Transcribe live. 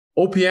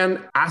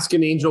OPN Ask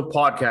an Angel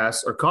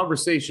podcasts are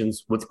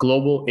conversations with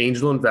global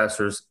angel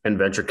investors and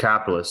venture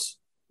capitalists.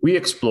 We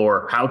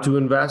explore how to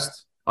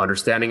invest,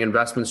 understanding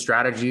investment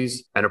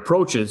strategies, and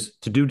approaches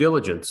to due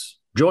diligence.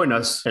 Join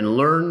us and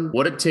learn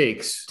what it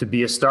takes to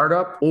be a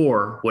startup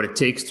or what it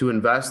takes to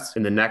invest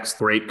in the next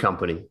great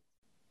company.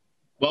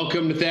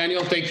 Welcome,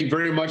 Nathaniel. Thank you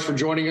very much for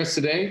joining us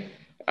today.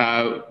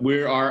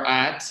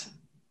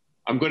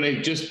 I'm going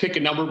to just pick a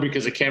number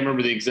because I can't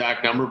remember the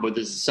exact number, but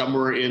this is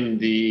somewhere in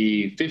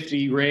the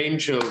 50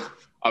 range of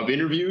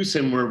interviews,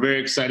 and we're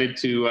very excited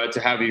to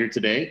have you here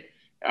today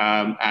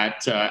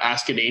at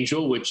Ask an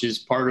Angel, which is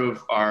part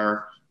of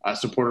our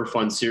supporter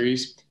fund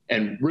series,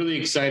 and really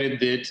excited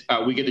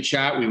that we get to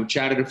chat. We've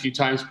chatted a few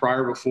times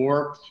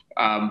before,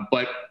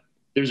 but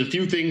there's a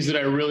few things that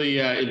I really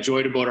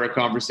enjoyed about our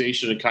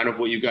conversation and kind of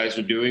what you guys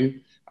are doing.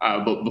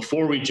 But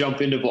before we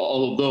jump into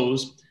all of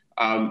those,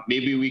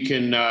 maybe we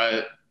can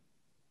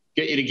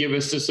get you to give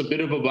us just a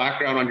bit of a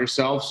background on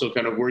yourself. So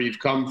kind of where you've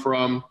come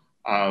from,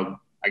 I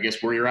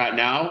guess where you're at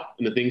now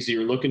and the things that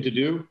you're looking to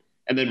do.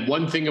 And then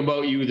one thing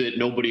about you that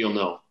nobody will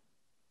know.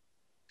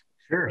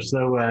 Sure.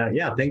 So,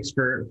 thanks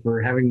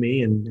for having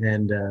me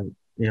and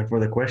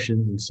for the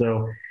questions. And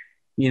so,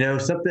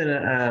 something,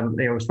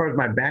 as far as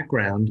my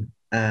background,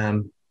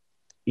 I'm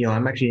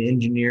actually an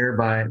engineer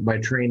by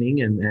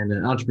training and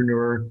an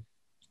entrepreneur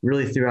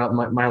really throughout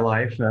my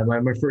life.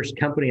 My first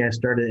company I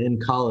started in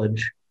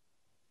college,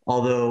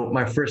 although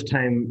my first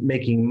time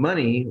making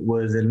money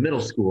was in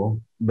middle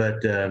school, but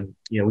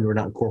we were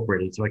not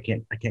incorporated, so I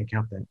can't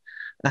count that.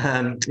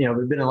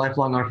 I've been a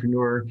lifelong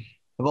entrepreneur.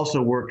 I've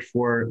also worked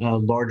for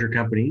larger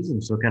companies,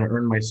 and so kind of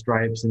earned my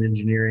stripes in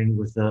engineering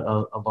with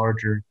a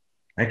larger,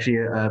 actually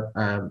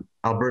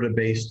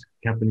Alberta-based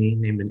company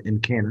named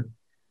Encana.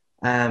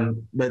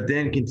 But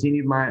then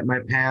continued my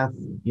path.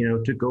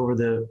 Took over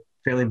the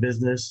family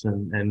business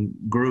and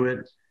grew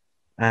it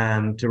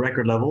to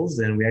record levels,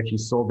 and we actually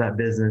sold that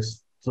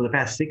business. So the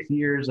past 6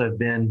 years, I've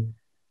been,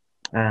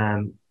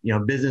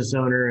 business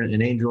owner,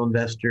 an angel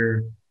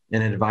investor,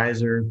 an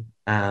advisor,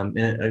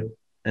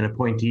 an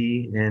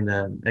appointee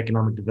in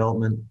economic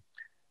development,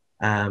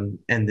 and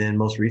then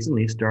most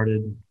recently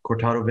started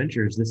Cortado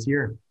Ventures this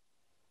year.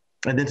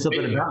 And then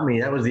something about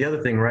me, that was the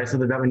other thing, right?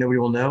 Something about me nobody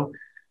will know.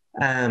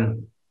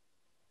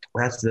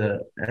 That's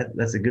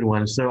a good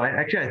one. So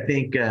I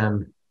think.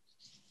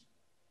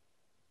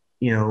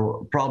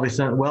 Probably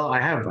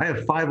I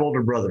have 5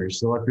 older brothers.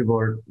 So a lot of people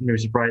are maybe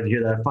surprised to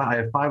hear that. I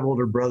have 5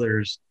 older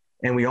brothers,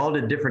 and we all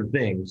did different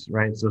things,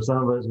 right? So some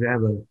of us, we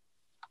have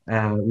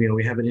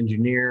we have an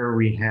engineer,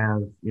 we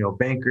have,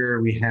 banker,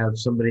 we have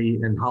somebody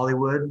in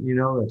Hollywood,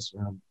 that's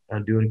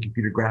doing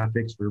computer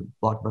graphics for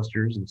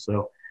blockbusters. And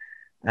so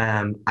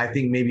I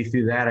think maybe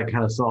through that, I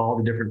kind of saw all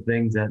the different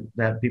things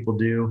that people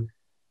do,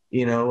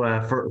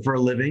 for a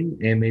living.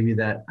 And maybe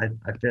that I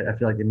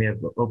feel like it may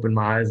have opened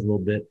my eyes a little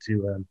bit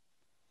to,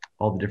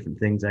 all the different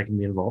things I can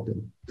be involved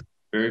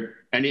in.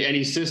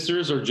 Any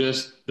sisters or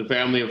just the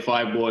family of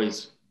 5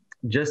 boys?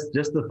 Just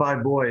the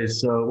 5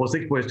 boys. So,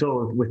 6 boys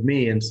total with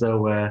me. And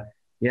so,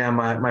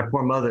 my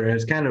poor mother, and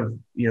it's kind of,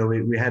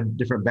 we had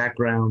different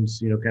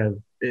backgrounds,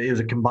 it was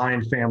a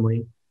combined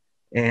family.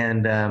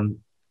 And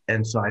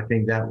so I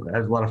think that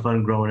was a lot of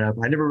fun growing up.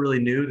 I never really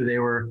knew that they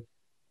were,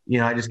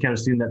 I just kind of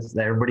assumed that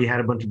everybody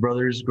had a bunch of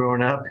brothers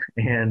growing up,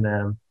 and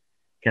kind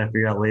of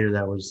figured out later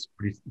that was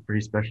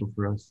pretty special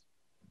for us.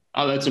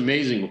 Oh, that's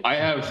amazing. I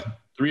have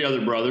 3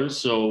 other brothers,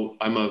 so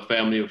I'm a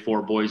family of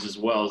 4 boys as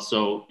well.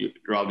 So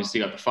you're obviously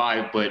got the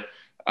 5, but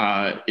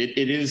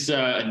it is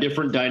a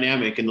different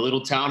dynamic. In the little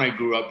town I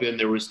grew up in,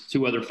 there was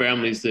 2 other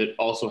families that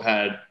also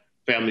had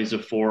families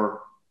of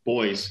 4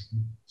 boys.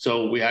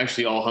 So we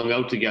actually all hung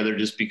out together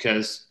just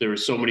because there were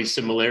so many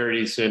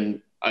similarities.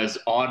 And as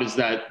odd as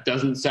that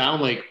doesn't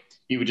sound, like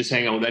you would just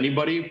hang out with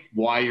anybody,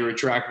 why you're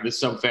attracted to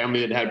some family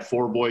that had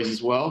 4 boys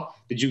as well.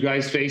 Did you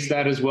guys face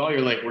that as well?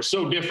 You're like, we're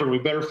so different. We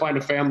better find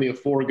a family of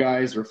 4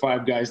 guys or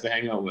 5 guys to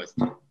hang out with.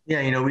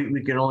 Yeah,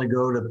 we could only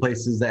go to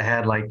places that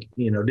had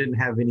didn't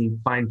have any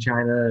fine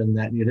china and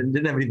that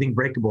didn't have anything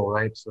breakable,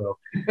 right? So,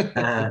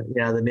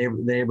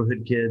 the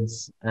neighborhood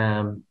kids,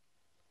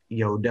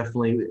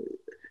 definitely,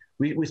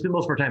 we spend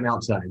most of our time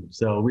outside.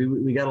 So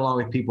we got along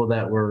with people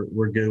that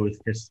were good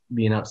with just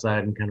being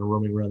outside and kind of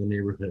roaming around the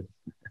neighborhood.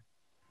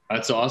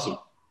 That's awesome.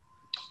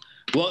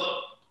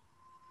 Well,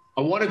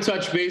 I want to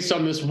touch base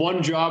on this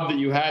one job that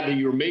you had that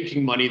you were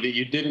making money that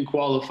you didn't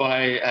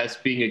qualify as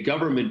being a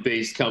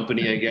government-based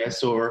company, I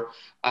guess, or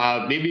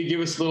maybe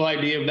give us a little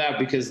idea of that,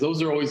 because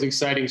those are always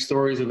exciting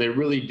stories and they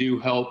really do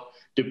help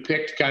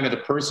depict kind of the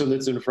person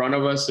that's in front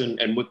of us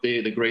and what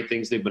the great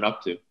things they've been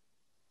up to.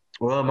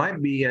 Well, it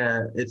might be,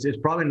 it's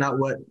probably not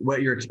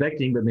what you're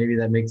expecting, but maybe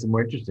that makes it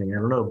more interesting.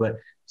 I don't know. But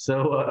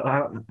so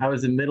I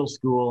was in middle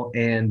school,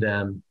 and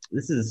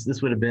this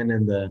would have been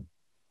in the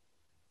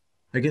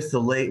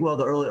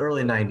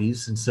early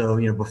 90s. And so,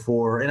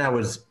 before, and I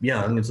was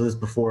young. And so this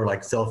before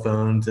like cell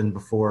phones and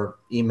before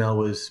email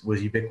was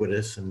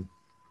ubiquitous. And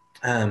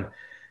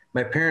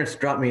my parents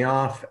dropped me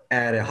off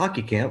at a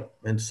hockey camp.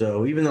 And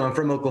so even though I'm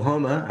from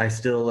Oklahoma, I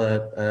still,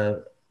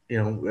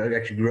 I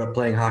actually grew up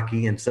playing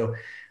hockey. And so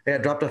I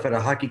got dropped off at a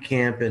hockey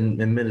camp in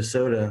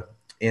Minnesota.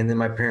 And then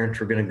my parents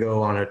were going to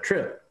go on a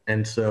trip.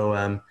 And so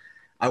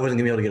I wasn't going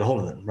to be able to get a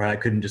hold of them, right? I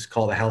couldn't just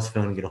call the house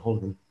phone and get a hold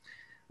of them.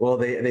 Well,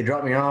 they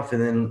dropped me off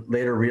and then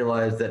later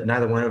realized that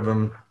neither one of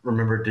them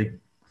remembered to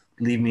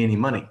leave me any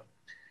money.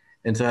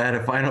 And so I had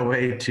to find a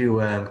way to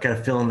kind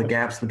of fill in the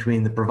gaps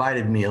between the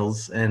provided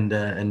meals and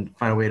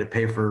find a way to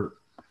pay for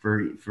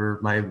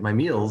my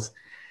meals.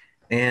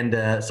 And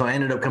so I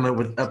ended up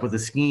coming up with a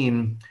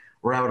scheme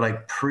where I would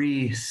like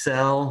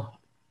pre-sell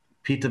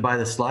pizza by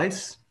the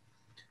slice.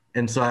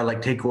 And so I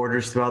like take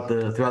orders throughout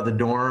the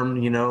dorm,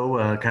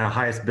 kind of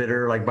highest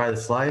bidder, like by the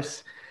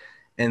slice,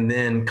 and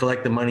then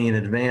collect the money in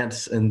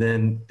advance and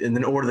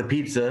then order the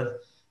pizza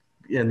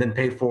and then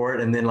pay for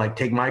it and then like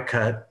take my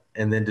cut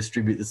and then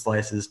distribute the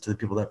slices to the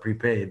people that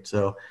prepaid.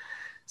 So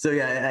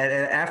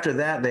yeah, after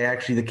that,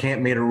 the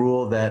camp made a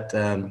rule that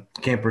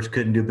campers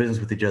couldn't do business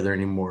with each other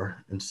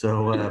anymore. And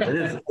so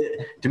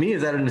to me,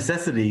 is that a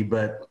necessity?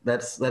 But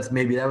that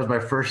was my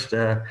first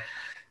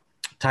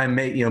time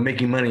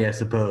making money, I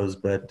suppose.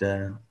 But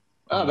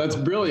oh, that's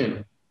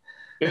brilliant.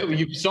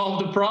 You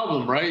solved the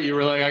problem, right? You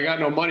were like, I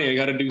got no money, I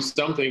got to do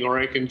something, or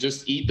I can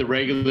just eat the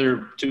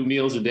regular 2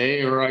 meals a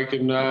day, or I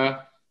can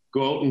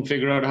go out and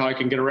figure out how I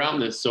can get around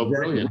this. So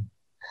exactly.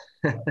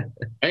 Brilliant.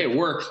 Hey, it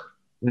worked.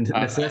 And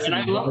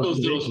I love those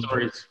little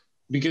stories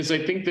because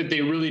I think that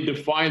they really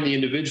define the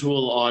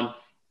individual on,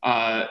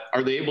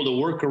 are they able to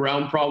work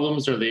around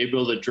problems? Are they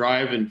able to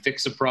drive and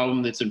fix a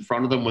problem that's in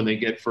front of them when they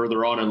get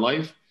further on in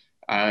life?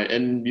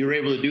 And you're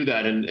able to do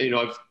that. And,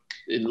 I've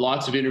in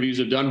lots of interviews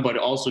I've done, but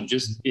also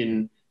just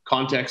in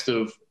context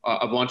of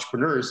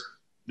entrepreneurs,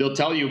 they'll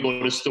tell you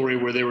about a story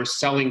where they were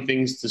selling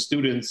things to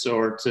students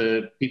or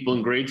to people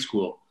in grade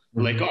school.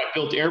 Mm-hmm. Like, oh, I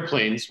built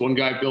airplanes. One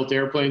guy built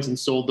airplanes and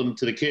sold them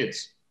to the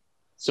kids,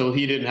 so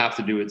he didn't have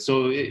to do it.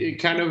 So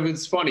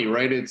it's funny,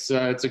 right? It's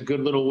a good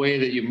little way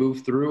that you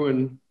move through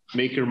and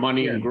make your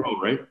money and grow,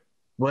 right?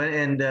 Well,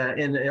 and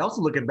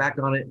also looking back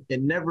on it,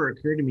 it never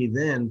occurred to me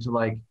then to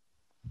like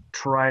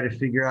try to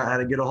figure out how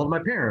to get a hold of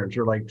my parents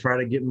or like try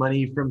to get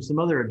money from some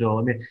other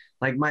adult. I mean,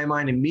 like my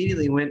mind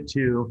immediately went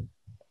to,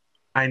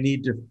 I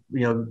need to,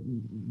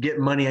 get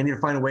money. I need to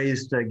find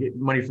ways to get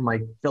money from my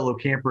fellow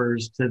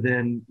campers to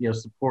then,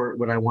 support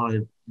what I want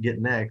to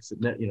get next,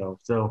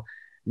 so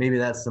maybe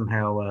that's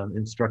somehow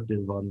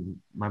instructive on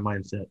my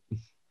mindset.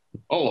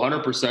 Oh,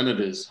 100% it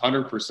is.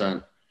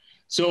 100%.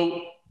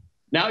 So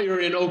now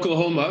you're in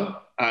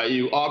Oklahoma,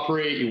 you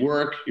operate, you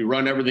work, you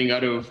run everything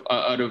out of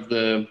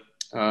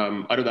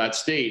that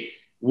state.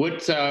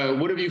 What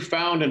have you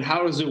found, and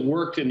how does it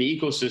work in the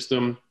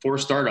ecosystem for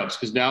startups?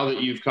 Because now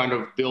that you've kind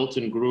of built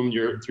and groomed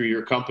through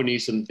your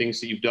companies and things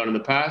that you've done in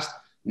the past,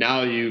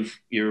 now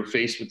you're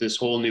faced with this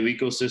whole new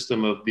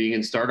ecosystem of being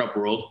in startup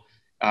world.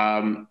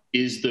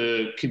 Is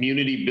the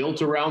community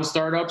built around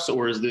startups,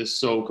 or is this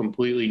so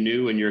completely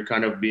new and you're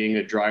kind of being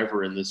a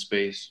driver in this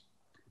space?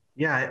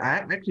 Yeah,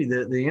 actually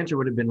the answer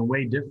would have been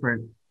way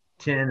different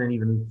 10 and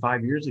even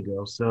 5 years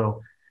ago.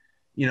 So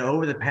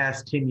over the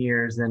past 10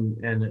 years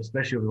and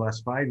especially over the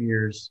last 5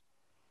 years,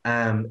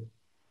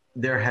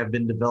 there have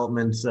been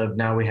developments of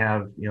now we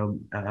have,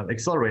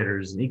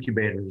 accelerators and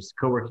incubators,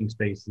 co-working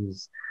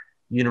spaces,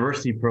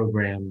 university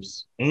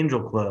programs,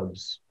 angel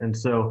clubs. And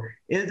so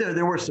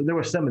there was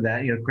some of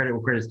that, credit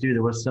where credit's due.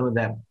 There was some of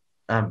that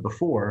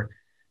before,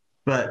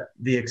 but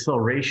the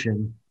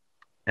acceleration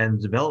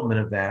and development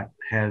of that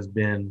there's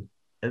been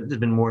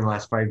more in the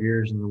last 5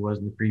 years than there was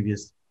in the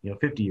previous,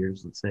 50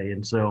 years, let's say.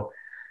 And so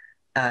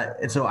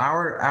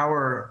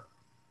our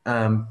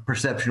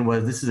perception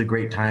was this is a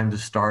great time to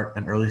start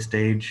an early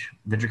stage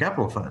venture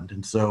capital fund.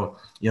 And so,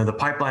 the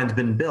pipeline's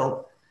been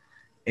built,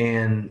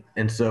 and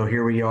so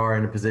here we are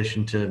in a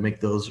position to make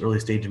those early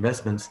stage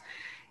investments.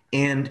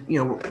 And,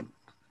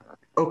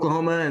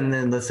 Oklahoma, and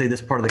then let's say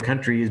this part of the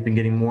country, has been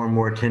getting more and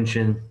more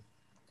attention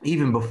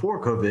even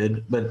before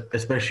COVID, but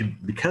especially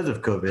because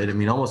of COVID. I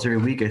mean, almost every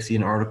week I see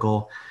an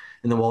article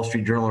in the Wall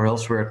Street Journal or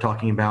elsewhere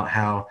talking about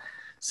how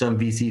some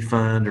VC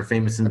fund or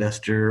famous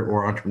investor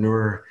or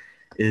entrepreneur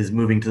is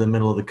moving to the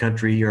middle of the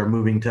country or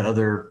moving to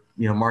other,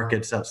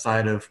 markets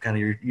outside of kind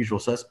of your usual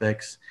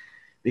suspects,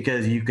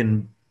 because you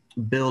can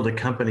build a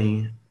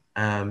company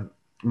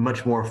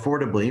much more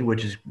affordably,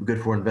 which is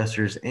good for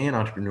investors and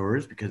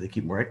entrepreneurs because they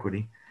keep more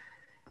equity.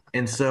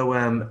 And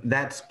so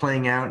that's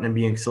playing out and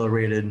being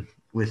accelerated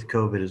with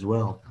COVID as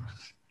well.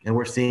 And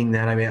we're seeing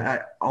that. I mean,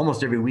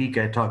 almost every week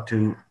I talk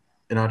to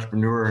an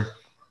entrepreneur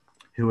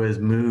who has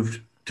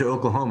moved to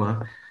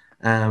Oklahoma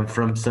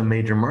from some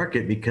major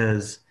market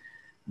because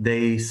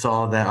they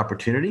saw that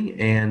opportunity.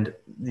 And,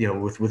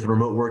 with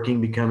remote working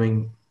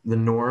becoming the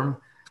norm,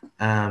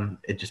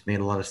 it just made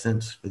a lot of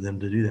sense for them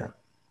to do that.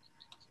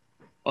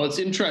 Well, it's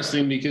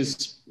interesting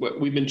because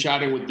we've been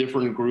chatting with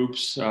different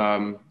groups,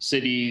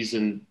 cities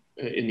and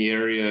in the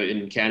area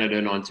in Canada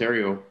and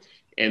Ontario,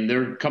 and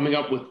they're coming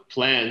up with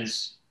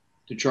plans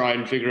to try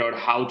and figure out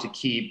how to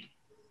keep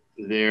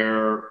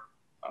their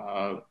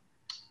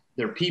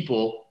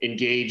people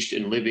engaged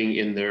and living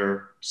in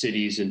their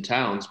cities and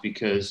towns,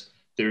 because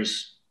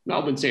there's I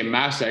wouldn't say a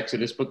mass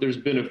exodus, but there's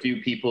been a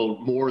few people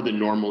more than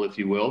normal, if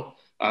you will,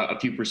 a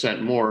few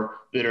percent more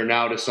that are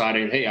now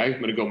deciding, hey, I'm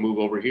going to go move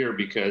over here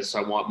because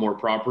I want more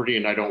property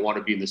and I don't want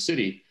to be in the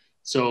city.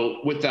 So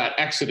with that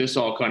exodus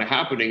all kind of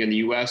happening in the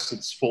US,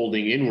 it's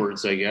folding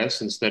inwards, I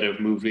guess, instead of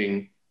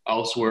moving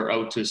elsewhere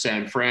out to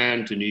San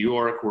Fran, to New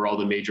York, where all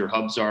the major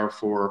hubs are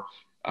for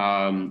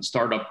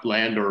startup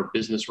land or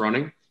business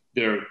running.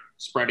 They're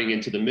spreading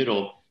into the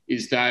middle.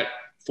 Is that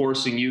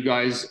forcing you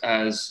guys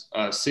as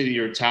a city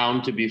or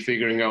town to be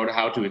figuring out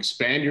how to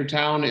expand your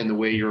town and the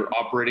way you're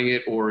operating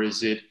it? Or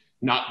is it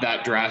not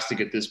that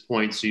drastic at this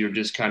point? So you're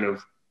just kind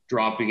of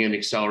dropping in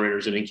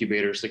accelerators and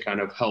incubators to kind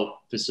of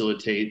help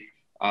facilitate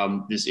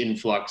this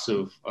influx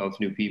of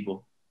new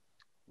people?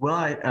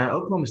 Well,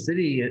 Oklahoma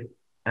City,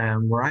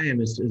 where I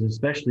am, is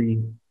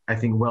especially, I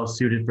think, well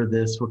suited for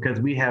this because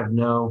we have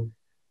no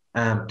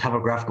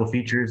topographical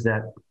features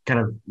that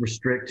kind of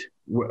restrict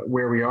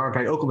where we are. In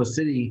fact, Oklahoma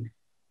City,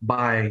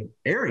 by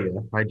area,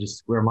 by just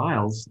square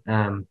miles,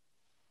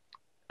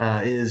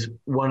 is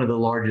one of the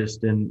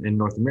largest in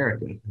North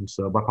America. And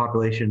so by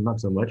population, not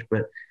so much,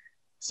 but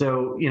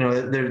so,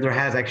 there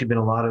has actually been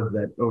a lot of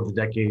that over the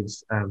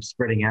decades,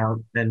 spreading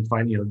out and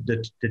finding,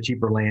 the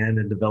cheaper land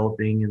and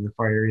developing in the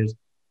far areas.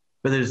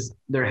 But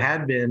there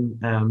had been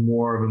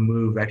more of a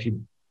move actually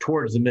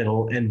towards the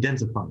middle and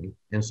densifying.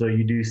 And so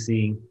you do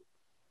see,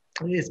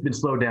 it's been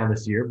slowed down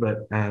this year,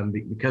 but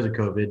because of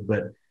COVID,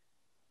 but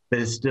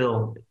it's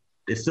still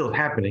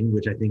happening,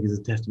 which I think is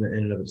a testament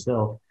in and of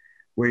itself,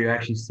 where you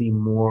actually see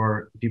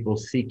more people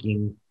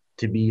seeking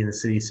to be in the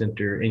city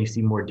center, and you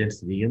see more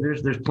density. And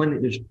there's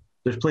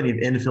plenty of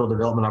infill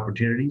development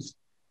opportunities,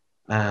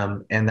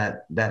 and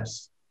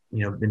that's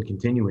been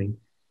continuing.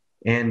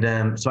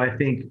 And so I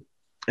think,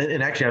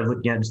 and actually I was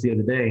looking at just the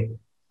other day,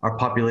 our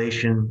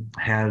population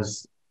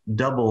has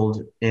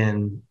doubled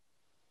in,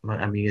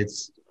 I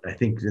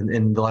think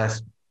in the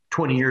last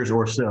 20 years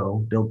or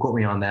so. Don't quote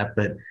me on that,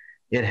 but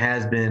it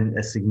has been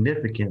a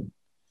significant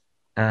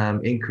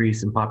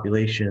increase in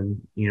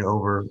population,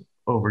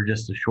 over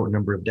just a short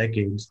number of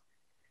decades.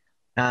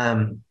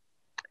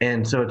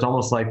 And so it's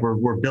almost like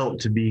we're built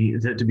to be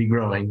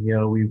growing.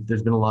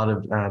 There's been a lot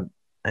of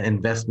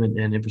investment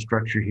in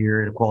infrastructure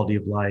here and quality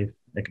of life,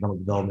 economic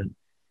development,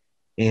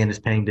 and it's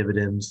paying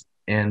dividends.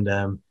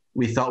 And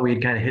we thought we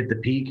had kind of hit the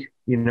peak,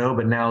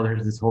 but now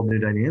there's this whole new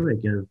dynamic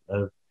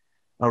of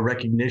a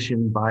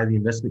recognition by the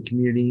investment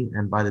community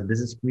and by the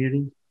business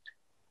community,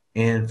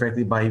 and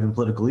frankly, by even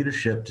political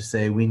leadership, to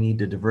say we need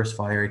to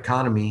diversify our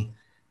economy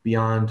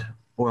beyond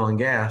oil and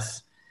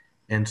gas.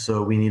 And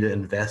so we need to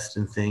invest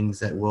in things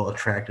that will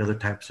attract other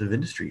types of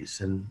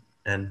industries.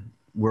 And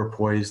we're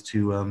poised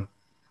to,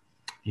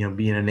 be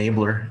an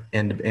enabler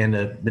and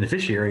a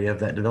beneficiary of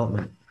that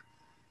development.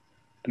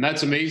 And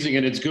that's amazing.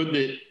 And it's good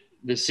that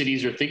the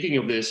cities are thinking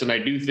of this. And I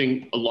do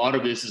think a lot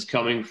of this is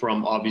coming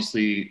from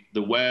obviously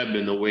the web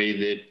and the way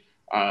that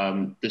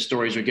the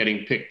stories are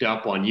getting picked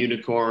up on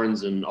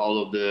unicorns and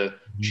all of the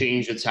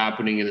change that's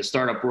happening in the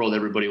startup world.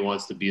 Everybody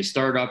wants to be a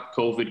startup.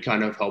 COVID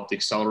kind of helped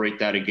accelerate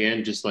that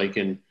again, just like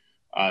in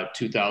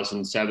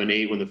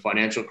 2007-8 when the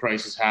financial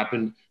crisis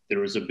happened. There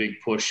was a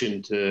big push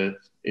into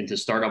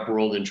startup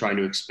world and trying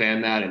to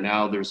expand that. And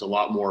now there's a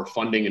lot more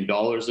funding and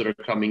dollars that are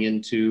coming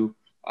into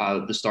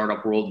the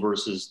startup world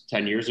versus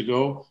 10 years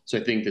ago. So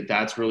I think that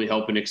that's really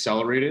helping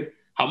accelerate it.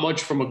 How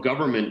much from a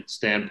government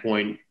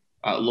standpoint,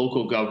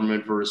 local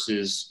government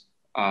versus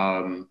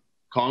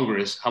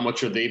Congress, how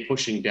much are they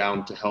pushing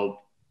down to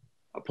help,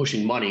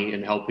 pushing money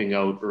and helping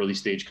out early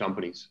stage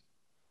companies?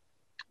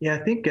 Yeah, I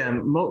think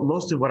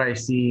most of what I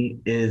see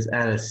is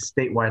at a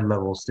statewide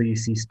level. So you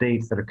see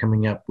states that are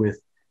coming up with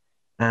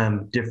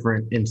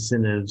different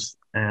incentives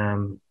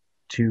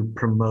to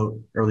promote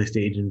early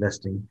stage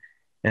investing.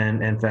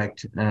 And in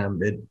fact,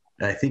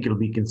 I think it'll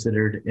be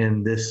considered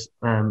in this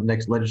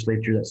next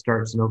legislature that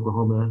starts in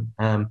Oklahoma.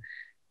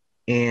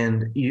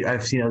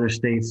 I've seen other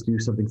states do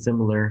something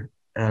similar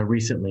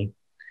recently.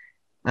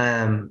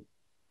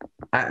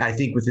 I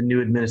think with the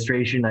new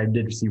administration, I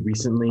did see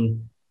recently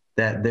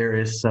that there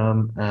is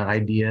some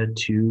idea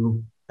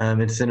to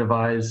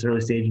incentivize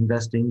early stage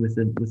investing with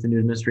the new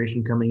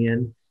administration coming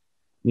in.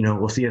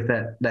 We'll see if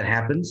that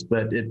happens,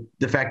 but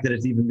the fact that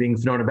it's even being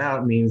thrown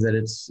about means that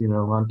it's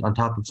on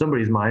top of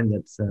somebody's mind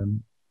that's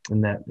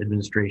in that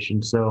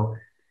administration. So,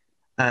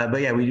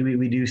 but yeah,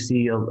 we do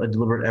see a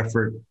deliberate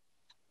effort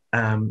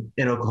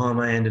in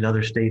Oklahoma and in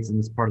other states in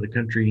this part of the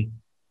country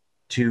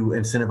to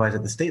incentivize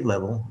at the state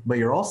level. But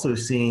you're also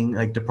seeing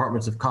like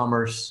departments of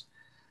commerce,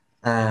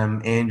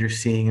 and you're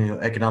seeing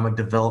economic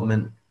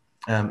development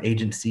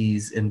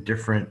agencies in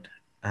different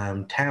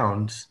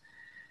towns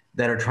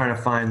that are trying to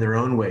find their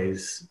own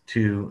ways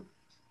to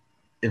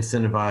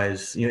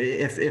incentivize,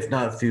 if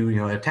not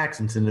through a tax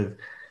incentive,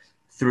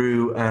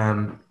 through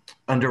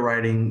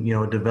underwriting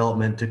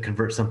development to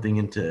convert something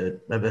into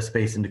a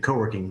space into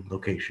co-working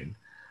location,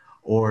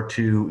 or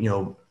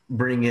to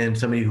bring in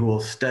somebody who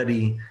will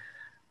study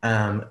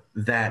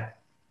that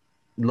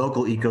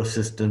local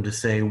ecosystem to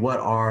say what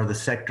are the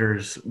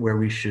sectors where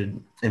we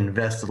should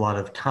invest a lot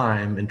of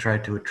time and try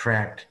to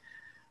attract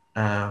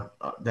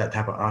that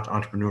type of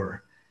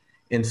entrepreneur.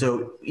 And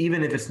so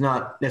even if it's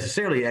not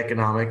necessarily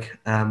economic,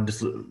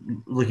 just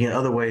looking at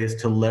other ways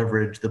to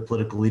leverage the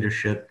political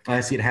leadership, I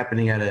see it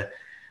happening at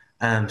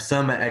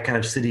some at kind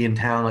of city and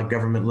town, like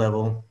government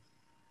level.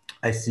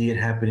 I see it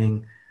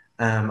happening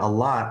a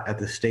lot at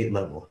the state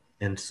level.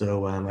 And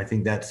so I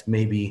think that's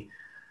maybe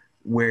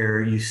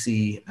where you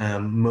see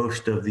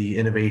most of the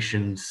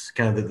innovations,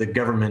 kind of the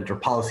government or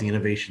policy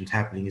innovations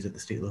happening is at the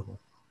state level.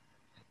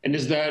 And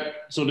does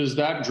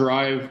that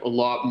drive a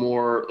lot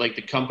more like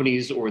the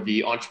companies or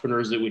the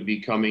entrepreneurs that would be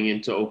coming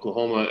into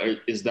Oklahoma?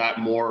 Is that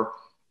more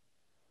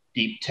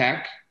deep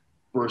tech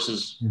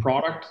versus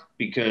product?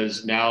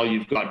 Because now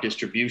you've got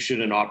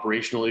distribution and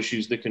operational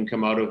issues that can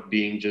come out of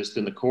being just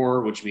in the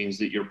core, which means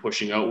that you're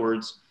pushing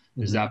outwards.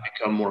 Does that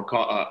become more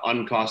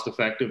uncost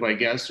effective, I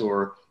guess,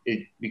 or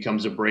it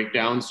becomes a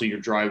breakdown? So you're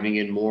driving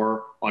in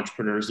more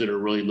entrepreneurs that are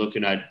really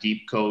looking at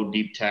deep code,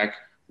 deep tech,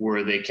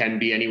 where they can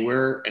be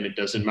anywhere and it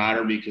doesn't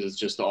matter because it's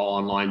just all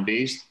online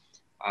based.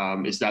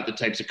 Is that the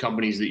types of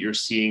companies that you're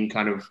seeing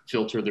kind of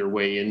filter their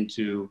way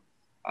into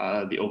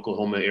the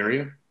Oklahoma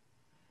area?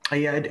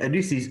 Yeah, I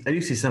do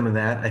see some of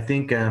that. I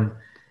think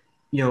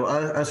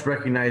us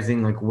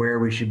recognizing like where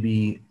we should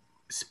be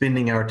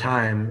spending our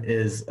time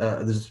is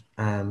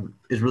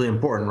really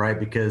important, right?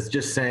 Because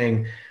just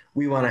saying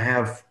we want to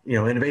have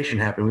innovation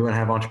happen, we want to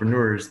have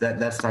entrepreneurs,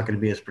 that's not going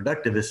to be as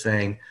productive as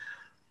saying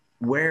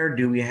where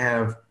do we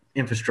have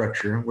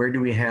infrastructure, where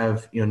do we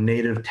have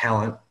native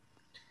talent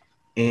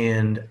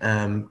and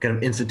kind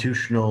of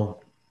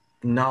institutional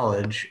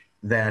knowledge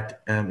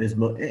that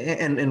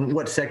and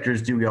what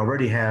sectors do we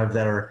already have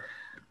that are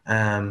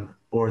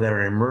or that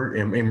are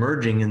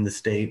emerging in the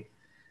state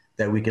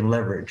that we can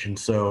leverage. And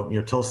so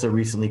Tulsa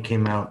recently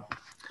came out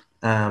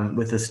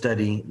with a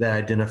study that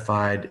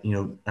identified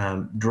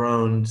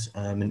drones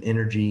and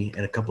energy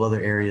and a couple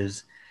other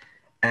areas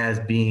as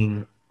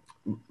being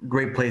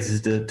great places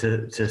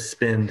to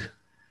spend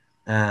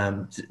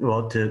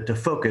to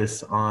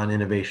focus on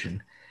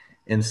innovation.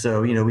 And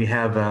so, we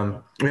have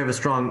a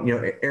strong,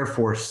 Air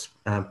Force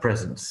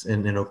presence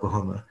in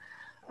Oklahoma,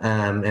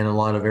 and a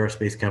lot of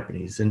aerospace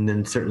companies, and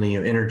then certainly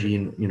energy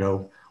and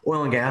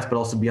oil and gas, but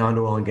also beyond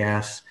oil and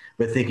gas.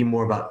 But thinking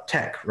more about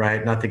tech,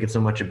 right? Not thinking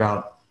so much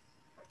about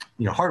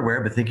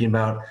hardware, but thinking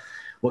about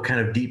what kind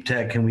of deep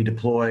tech can we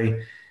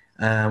deploy,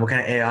 what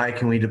kind of AI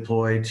can we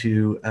deploy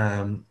to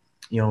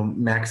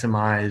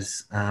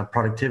maximize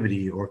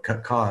productivity or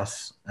cut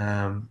costs,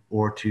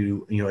 or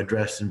to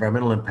address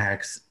environmental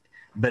impacts,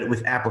 but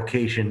with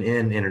application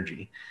in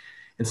energy.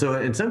 And so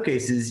in some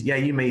cases, yeah,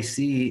 you may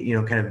see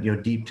kind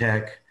of deep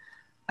tech,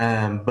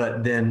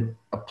 but then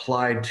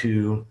applied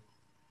to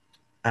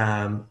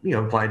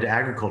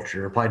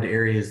agriculture, applied to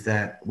areas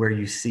where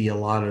you see a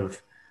lot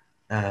of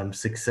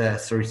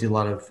success, or you see a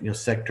lot of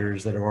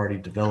sectors that are already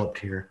developed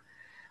here.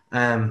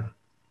 So,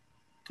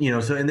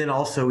 and then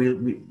also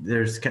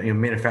there's kind of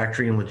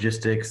manufacturing and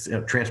logistics,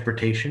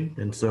 transportation.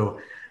 And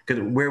so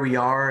because where we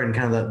are and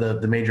kind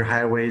of the major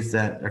highways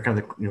that are kind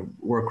of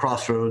we're a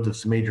crossroads of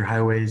some major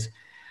highways,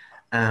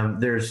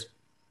 there's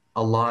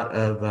a lot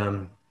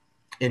of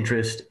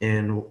interest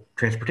in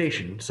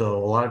transportation. So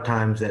a lot of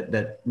times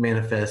that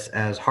manifests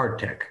as hard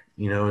tech,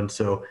 and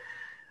so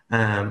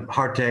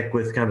hard tech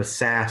with kind of a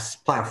SaaS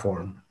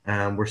platform,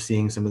 we're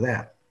seeing some of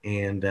that,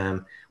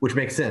 and which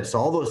makes sense. So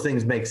all those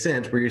things make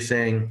sense where you're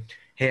saying,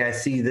 hey, I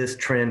see this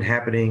trend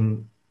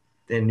happening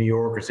in New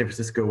York or San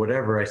Francisco,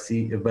 whatever I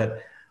see,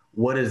 but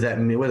what does that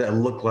mean? What does that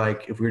look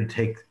like if we were to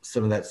take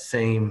some of that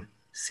same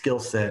skill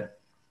set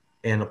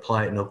and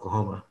apply it in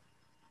Oklahoma?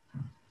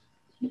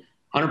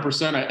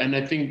 100%. And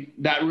I think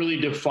that really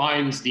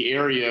defines the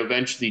area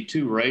eventually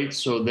too, right?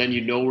 So then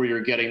where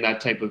you're getting that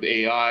type of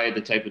AI,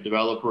 the type of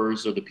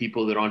developers or the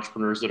people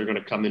entrepreneurs that are going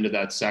to come into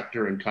that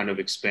sector and kind of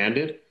expand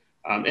it.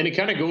 And it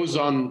kind of goes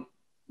on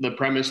the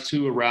premise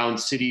too around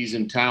cities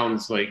and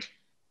towns. Like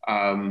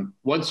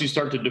once you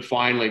start to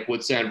define like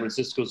what San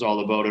Francisco is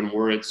all about and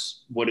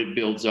what it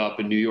builds up,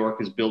 and New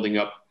York is building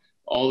up,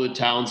 all the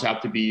towns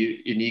have to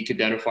be unique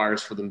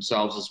identifiers for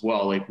themselves as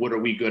well. Like what are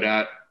we good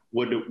at?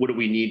 What do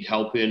we need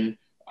help in?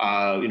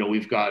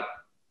 We've got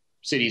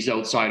cities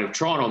outside of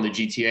Toronto in the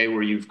GTA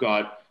where you've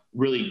got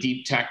really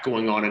deep tech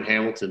going on in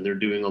Hamilton. They're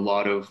doing a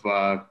lot of,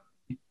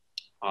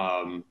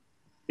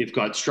 they've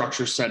got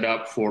structures set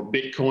up for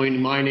Bitcoin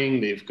mining.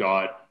 They've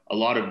got a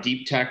lot of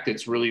deep tech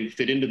that's really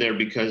fit into there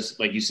because,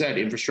 like you said,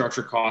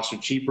 infrastructure costs are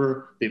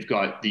cheaper. They've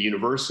got the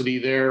university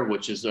there,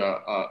 which is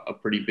a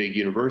pretty big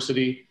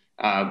university.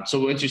 So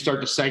once you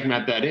start to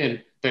segment that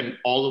in, then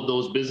all of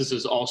those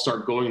businesses all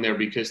start going there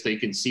because they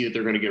can see that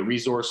they're going to get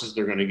resources,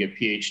 they're going to get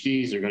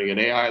PhDs, they're going to get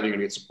AI, they're going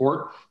to get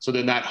support. So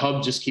then that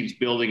hub just keeps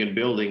building and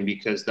building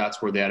because that's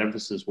where that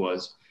emphasis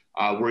was.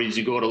 Whereas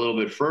you go a little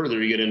bit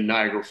further, you get in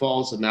Niagara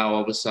Falls, and now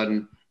all of a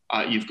sudden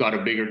you've got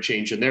a bigger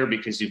change in there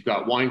because you've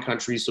got wine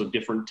country, so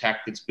different tech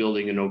that's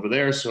building in over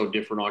there, so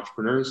different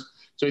entrepreneurs.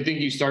 So I think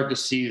you start to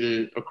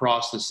see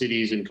across the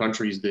cities and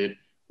countries that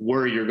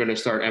where you're going to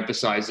start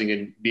emphasizing,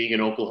 and being in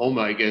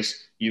Oklahoma, I guess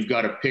you've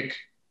got to pick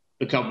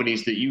the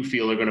companies that you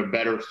feel are going to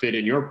better fit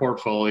in your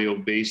portfolio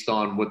based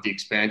on what the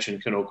expansion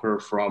can occur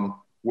from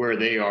where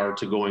they are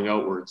to going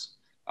outwards.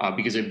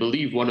 Because I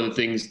believe one of the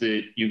things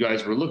that you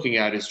guys were looking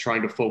at is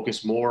trying to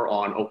focus more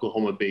on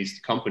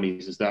Oklahoma-based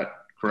companies. Is that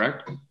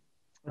correct?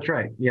 That's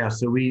right. Yeah.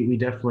 So we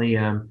definitely,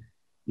 and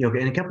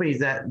companies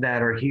that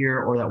are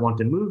here or that want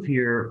to move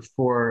here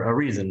for a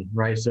reason,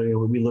 right? So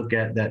we look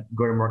at that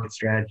go-to-market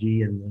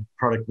strategy and the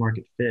product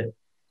market fit,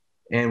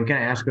 and we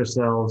kind of ask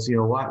ourselves,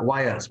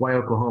 why us? Why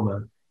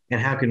Oklahoma? And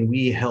how can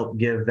we help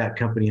give that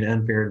company an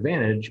unfair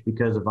advantage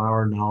because of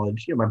our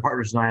knowledge? My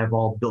partners and I have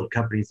all built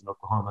companies in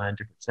Oklahoma in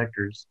different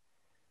sectors.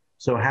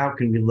 So how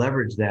can we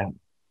leverage that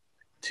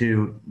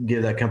to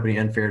give that company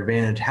unfair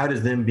advantage? How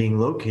does them being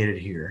located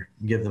here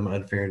give them an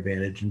unfair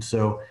advantage?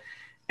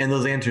 And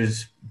those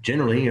answers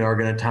generally are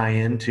going to tie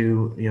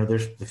into,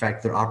 there's the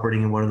fact they're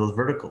operating in one of those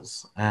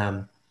verticals.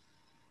 Again,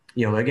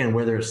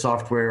 whether it's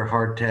software,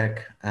 hard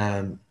tech,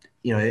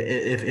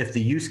 if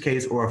the use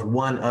case or if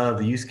one of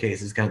the use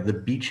cases, kind of the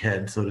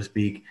beachhead, so to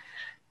speak,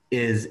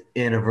 is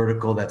in a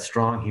vertical that's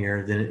strong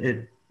here, then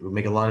it would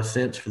make a lot of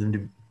sense for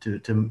them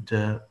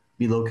to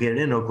be located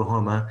in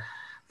Oklahoma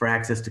for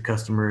access to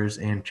customers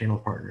and channel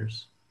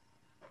partners.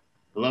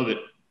 I love it.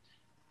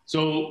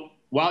 So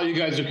while you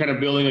guys are kind of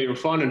building out your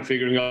fund and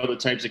figuring out the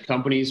types of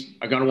companies,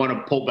 I kind of want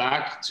to pull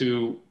back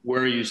to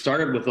where you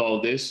started with all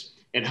of this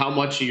and how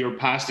much of your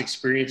past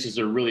experiences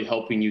are really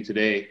helping you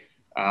today.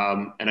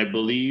 And I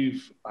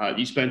believe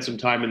you spent some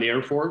time in the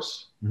Air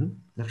Force. Mm-hmm.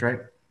 That's right.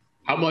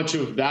 How much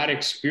of that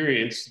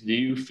experience do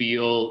you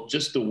feel,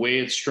 just the way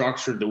it's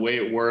structured, the way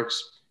it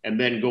works, and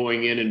then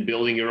going in and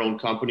building your own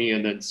company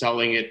and then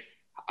selling it,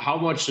 how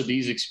much of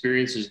these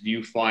experiences do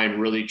you find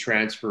really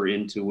transfer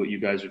into what you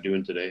guys are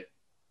doing today?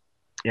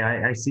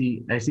 Yeah, I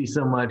see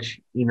so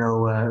much,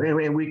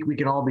 and we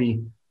can all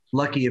be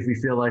lucky if we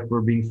feel like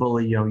we're being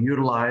fully,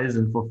 utilized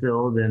and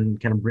fulfilled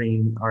and kind of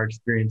bringing our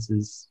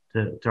experiences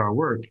to our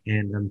work.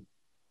 And I'm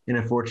in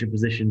a fortunate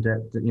position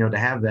to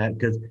have that,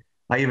 because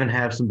I even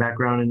have some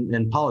background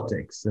in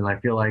politics. And I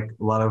feel like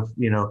a lot of,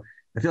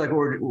 what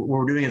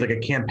we're doing is like a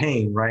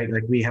campaign, right?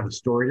 Like we have a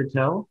story to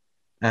tell.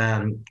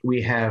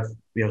 We have,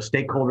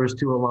 stakeholders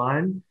to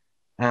align.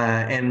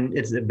 And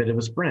it's a bit of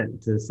a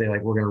sprint to say,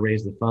 like, we're going to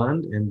raise the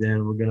fund and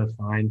then we're going to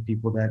find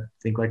people that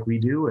think like we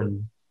do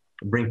and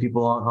bring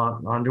people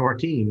onto our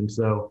team. And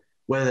so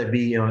whether that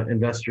be,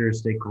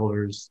 investors,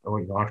 stakeholders,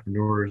 or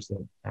entrepreneurs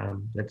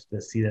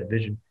that see that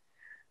vision.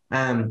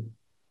 And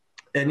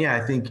yeah, I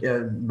think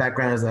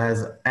background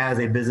as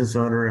a business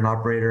owner and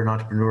operator and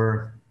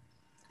entrepreneur,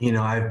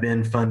 I've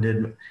been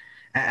funded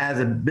as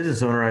a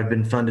business owner. I've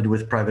been funded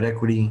with private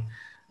equity,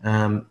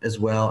 as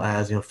well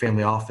as,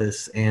 family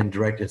office and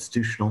direct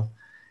institutional.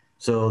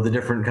 So the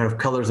different kind of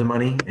colors of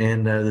money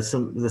and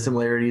the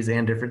similarities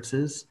and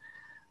differences,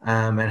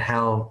 and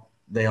how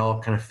they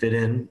all kind of fit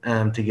in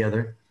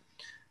together.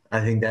 I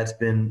think that's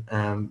been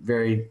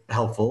very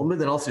helpful. But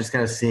then also just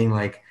kind of seeing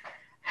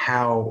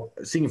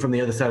seeing it from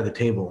the other side of the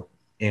table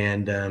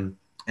and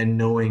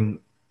knowing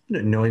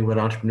what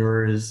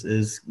entrepreneur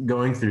is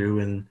going through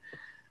and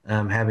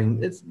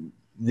having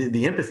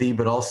the empathy,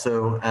 but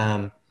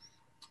also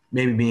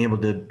maybe being able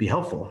to be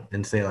helpful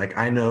and say, like,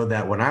 I know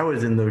that when I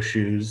was in those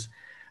shoes,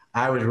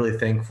 I was really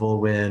thankful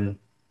when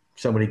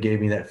somebody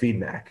gave me that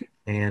feedback.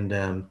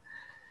 And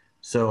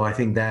so I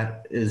think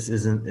that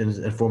is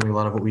informing a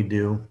lot of what we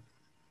do.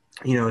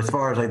 As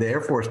far as like the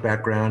Air Force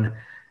background,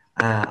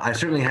 I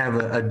certainly have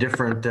a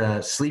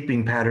different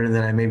sleeping pattern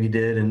than I maybe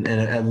did, and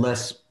a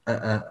less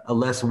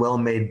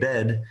well-made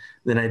bed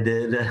than I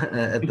did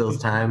at those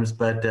times.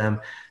 But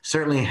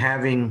certainly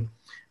having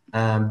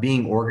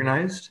being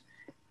organized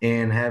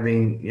and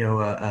having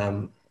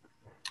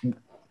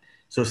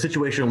so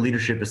situational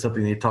leadership is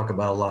something they talk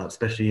about a lot,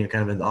 especially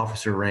kind of in the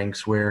officer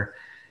ranks, where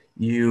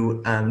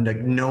you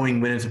like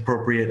knowing when it's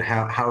appropriate,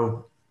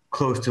 how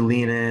close to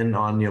lean in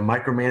on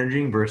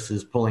micromanaging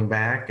versus pulling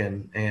back,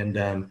 and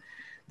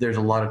there's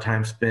a lot of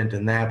time spent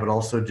in that, but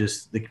also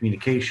just the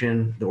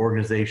communication, the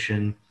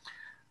organization,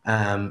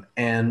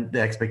 and the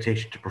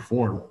expectation to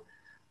perform.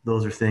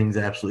 Those are things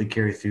that absolutely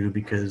carry through,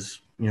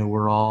 because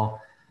we're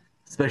all,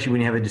 especially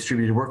when you have a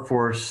distributed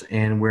workforce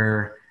and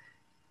where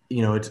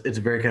it's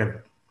very kind of,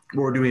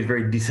 what we're doing is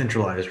very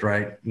decentralized,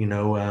 right?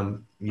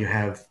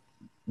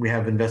 We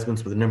have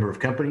investments with a number of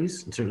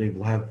companies, and certainly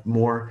we'll have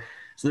more.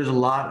 So there's a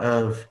lot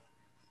of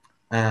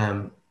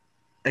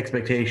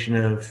expectation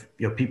of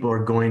people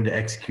are going to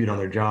execute on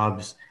their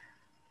jobs.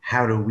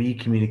 How do we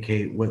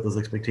communicate what those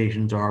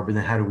expectations are, but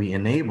then how do we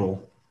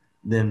enable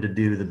them to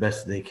do the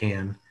best that they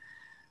can?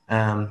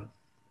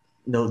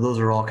 Those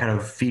are all kind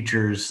of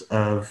features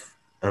of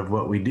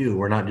what we do.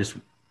 We're not just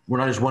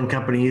one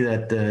company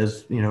that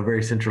is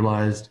very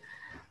centralized,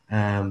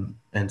 and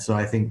so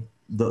I think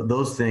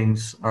those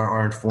things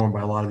are informed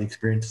by a lot of the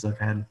experiences I've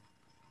had.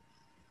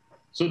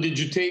 So did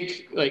you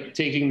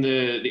taking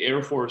the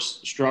Air Force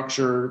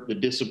structure, the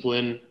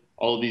discipline,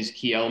 all of these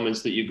key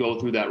elements that you go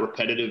through, that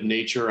repetitive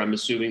nature? I'm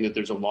assuming that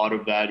there's a lot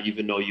of that,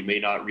 even though you may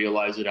not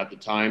realize it at the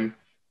time.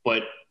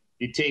 But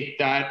you take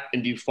that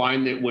and you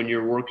find that when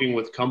you're working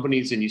with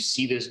companies and you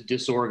see this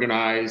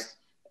disorganized,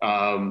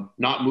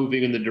 not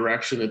moving in the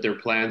direction that their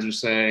plans are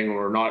saying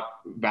or not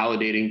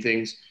validating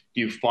things, do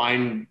you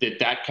find that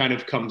that kind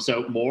of comes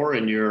out more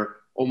and you're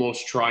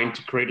almost trying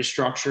to create a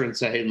structure and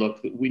say, hey,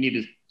 look, we need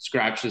to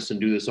scratch this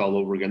and do this all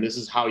over again. This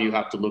is how you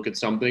have to look at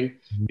something.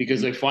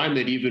 Because I find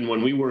that even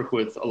when we work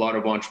with a lot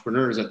of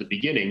entrepreneurs at the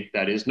beginning,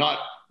 that is not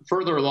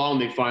further along,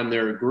 they find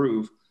their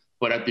groove.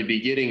 But at the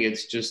beginning,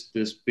 it's just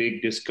this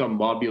big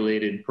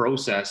discombobulated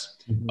process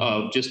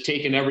of just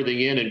taking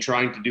everything in and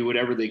trying to do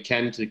whatever they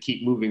can to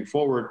keep moving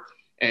forward,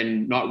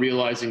 and not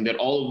realizing that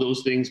all of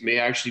those things may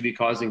actually be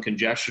causing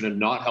congestion and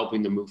not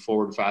helping them move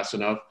forward fast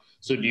enough.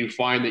 So do you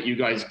find that you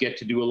guys get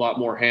to do a lot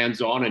more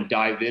hands-on and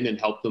dive in and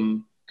help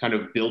them kind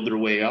of build their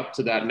way up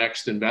to that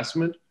next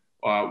investment?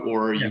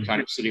 Or are you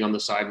kind of sitting on the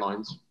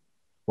sidelines?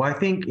 Well, I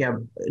think,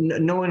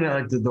 knowing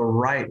like the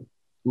right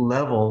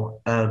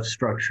level of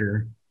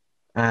structure,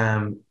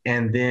 and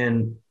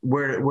then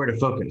where to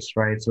focus,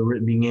 right? So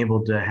being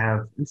able to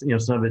have,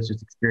 some of it's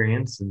just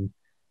experience,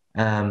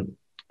 and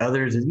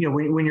others is,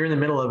 when you're in the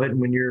middle of it and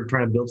when you're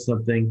trying to build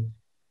something,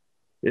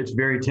 it's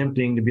very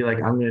tempting to be like,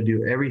 I'm going to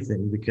do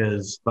everything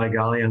because by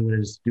golly, I'm going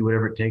to just do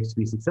whatever it takes to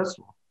be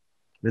successful.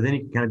 But then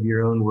you can kind of be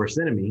your own worst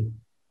enemy,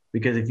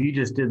 because if you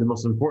just did the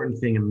most important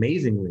thing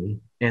amazingly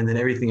and then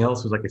everything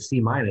else was like a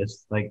C-,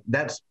 like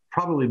that's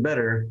probably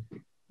better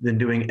than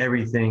doing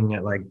everything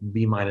at like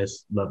B-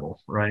 level,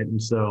 right?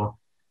 And so,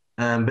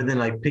 but then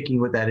like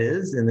picking what that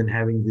is and then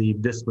having the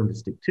discipline to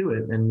stick to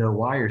it and know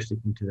why you're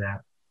sticking to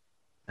that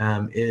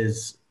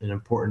is an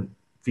important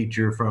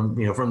feature from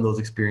those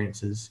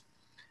experiences.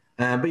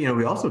 But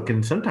we also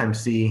can sometimes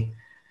see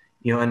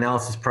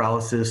analysis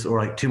paralysis or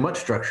like too much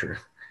structure.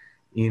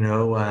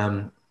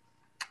 I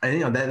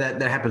think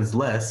that happens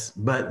less,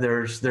 but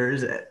there is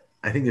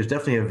I think there's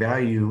definitely a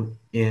value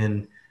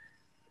in,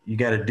 you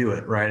got to do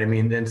it, right? I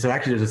mean, and so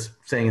actually there's this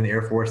saying in the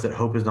Air Force that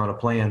hope is not a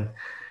plan,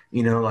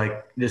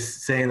 like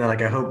just saying that,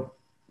 like, I hope,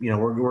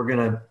 we're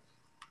going to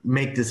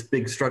make this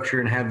big structure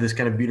and have this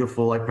kind of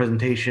beautiful like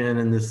presentation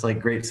and this like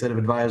great set of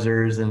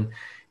advisors. And,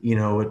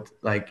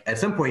 like at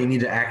some point you need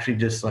to actually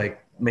just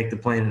like make the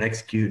plan and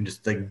execute and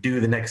just like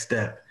do the next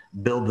step,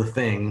 build the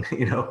thing,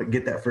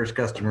 get that first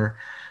customer.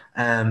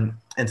 And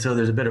so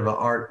there's a bit of an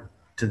art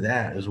to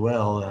that as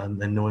well, and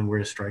knowing where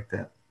to strike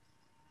that.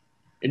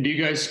 And do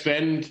you guys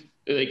spend,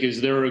 like, is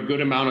there a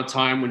good amount of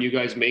time when you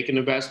guys make an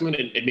investment?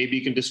 And maybe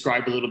you can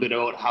describe a little bit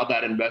about how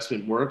that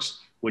investment works.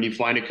 When you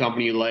find a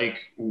company you like,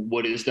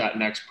 what is that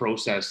next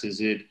process?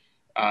 Is it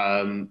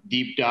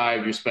deep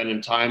dive, you're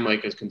spending time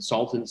like a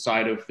consultant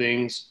side of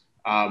things,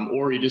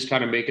 or are you just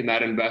kind of making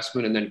that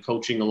investment and then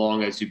coaching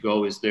along as you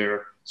go? Is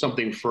there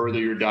something further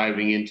you're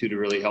diving into to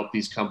really help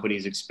these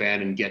companies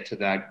expand and get to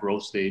that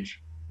growth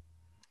stage?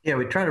 Yeah,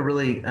 we try to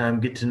really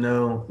get to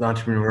know the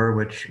entrepreneur,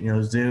 which,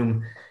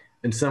 Zoom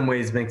in some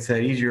ways makes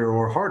that easier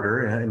or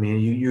harder. I mean,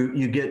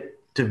 you get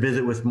to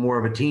visit with more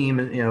of a team,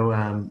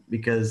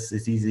 because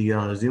it's easy to get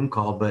on a Zoom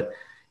call, but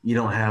you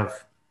don't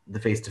have the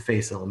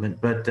face-to-face element.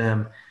 But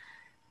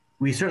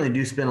we certainly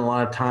do spend a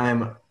lot of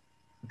time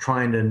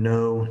trying to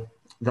know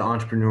the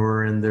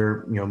entrepreneur and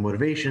their,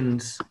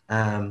 motivations,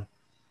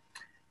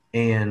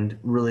 and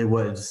really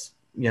what's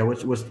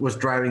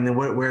driving them,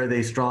 where are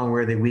they strong,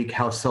 where are they weak,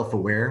 how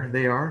self-aware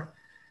they are.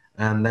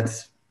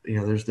 That's,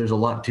 there's a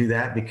lot to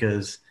that,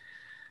 because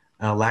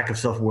lack of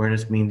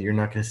self-awareness means that you're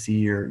not going to see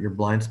your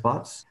blind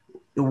spots.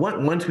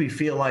 Once we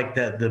feel like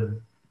that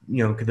the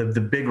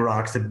big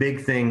rocks, the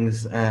big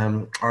things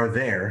are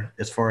there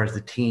as far as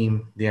the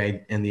team, the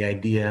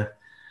idea,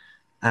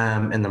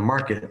 and the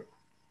market,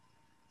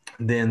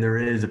 then there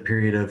is a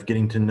period of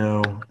getting to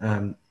know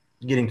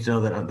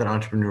that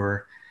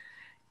entrepreneur.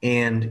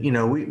 And,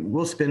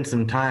 we'll spend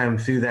some time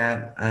through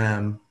that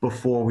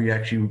before we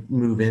actually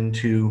move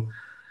into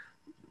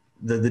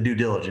the due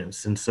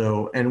diligence. And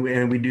so, and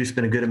we do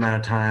spend a good amount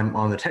of time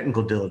on the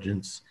technical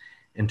diligence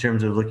in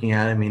terms of looking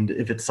at, I mean,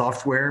 if it's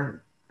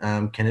software,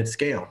 can it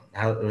scale?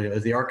 How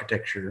is the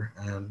architecture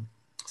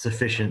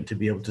sufficient to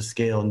be able to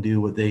scale and do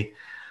what they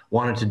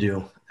want it to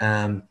do?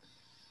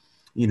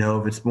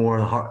 If it's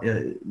more,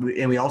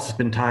 and we also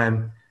spend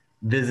time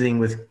visiting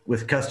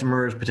with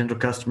customers, potential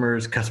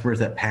customers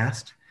that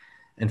passed,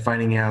 and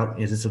finding out,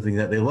 is it something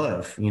that they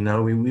love? We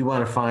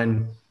want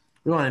to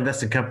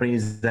invest in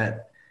companies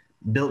that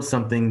built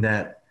something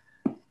that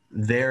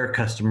their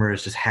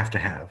customers just have to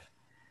have.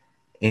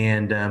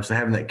 And so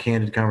having that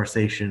candid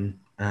conversation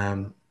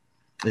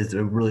is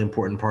a really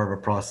important part of our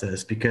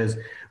process, because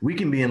we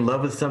can be in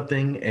love with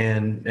something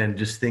and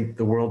just think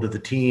the world of the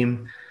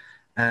team.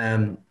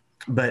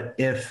 But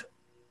if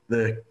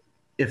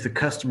the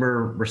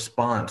customer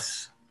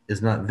response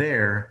is not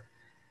there,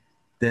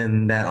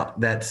 then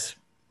that's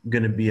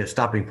going to be a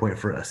stopping point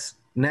for us.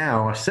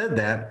 Now, I said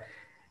that,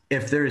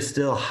 if there is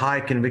still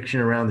high conviction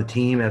around the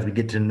team as we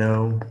get to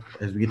know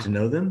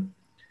them,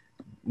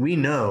 we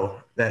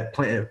know that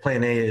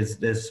plan A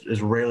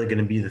is rarely going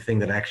to be the thing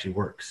that actually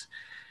works.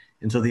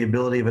 And so the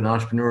ability of an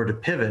entrepreneur to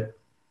pivot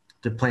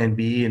to plan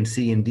B and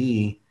C and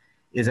D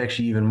is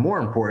actually even more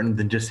important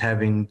than just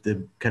having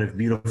the kind of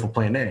beautiful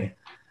plan A.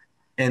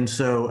 And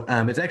so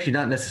it's actually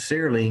not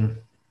necessarily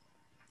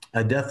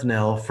a death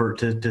knell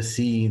to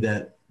see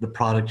that the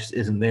product just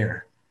isn't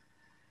there.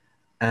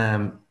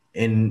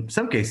 In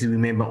some cases, we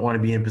may want to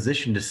be in a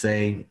position to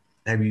say,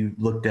 have you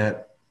looked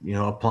at,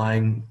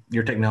 applying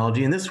your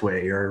technology in this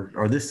way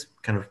or this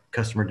kind of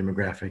customer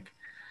demographic?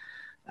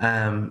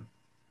 And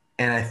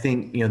I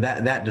think,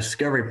 that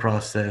discovery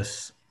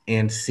process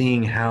and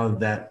seeing how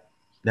that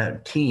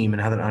team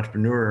and how that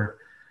entrepreneur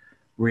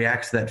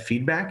reacts to that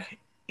feedback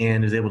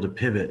and is able to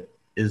pivot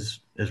is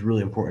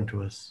really important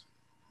to us.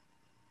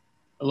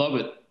 I love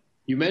it.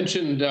 You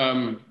mentioned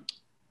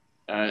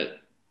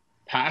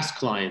past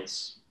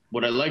clients.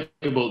 What I like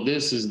about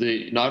this is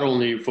that not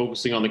only you're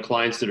focusing on the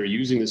clients that are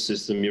using the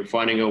system, you're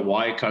finding out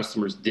why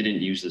customers didn't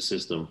use the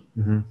system.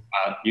 Mm-hmm.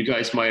 You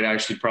guys might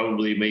actually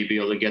probably may be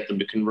able to get them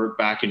to convert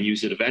back and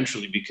use it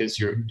eventually because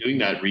you're doing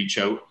that reach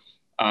out.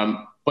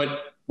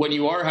 But when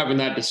you are having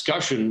that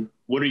discussion,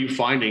 what are you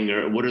finding,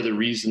 or what are the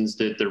reasons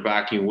that they're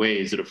backing away?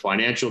 Is it a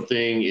financial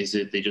thing? Is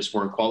it they just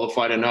weren't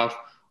qualified enough?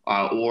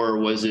 Or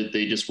was it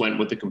they just went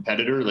with the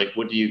competitor? Like,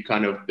 what do you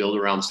kind of build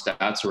around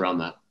stats around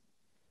that?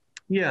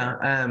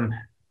 Yeah.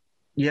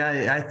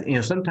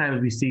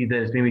 Sometimes we see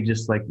that it's maybe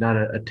just like not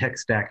a tech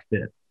stack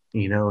fit,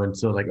 and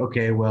so like,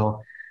 okay,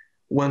 well,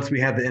 once we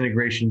have the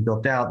integration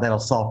built out, that'll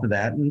solve for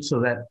that. And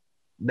so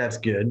that's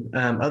good.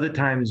 Other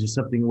times it's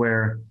something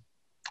where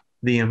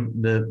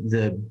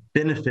the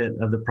benefit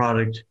of the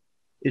product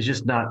is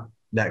just not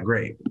that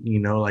great,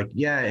 like,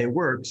 yeah, it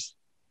works,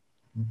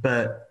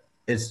 but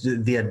it's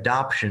the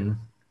adoption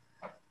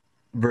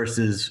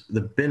versus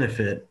the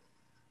benefit.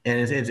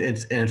 And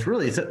it's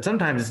really,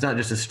 sometimes it's not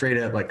just a straight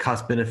up like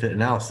cost benefit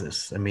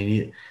analysis. I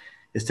mean,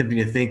 it's tempting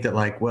to think that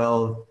like,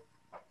 well,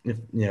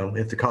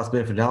 if the cost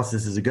benefit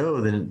analysis is a go,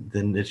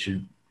 then it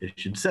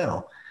should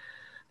sell.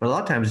 But a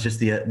lot of times it's just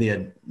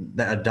the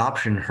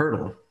adoption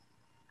hurdle,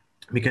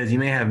 because you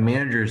may have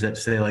managers that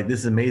say like,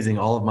 this is amazing,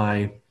 all of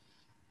my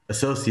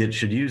associates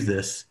should use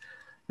this.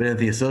 But if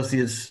the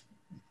associates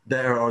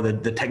or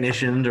the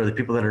technicians or the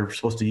people that are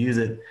supposed to use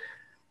it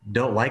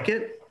don't like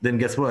it, then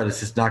guess what?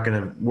 It's just not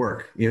going to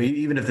work,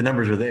 even if the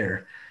numbers are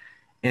there.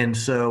 And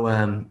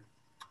so,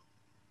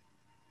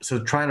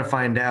 so trying to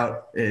find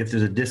out if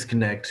there's a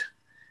disconnect,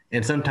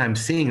 and sometimes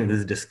seeing that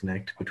there's a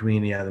disconnect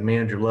between, the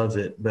manager loves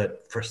it,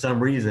 but for some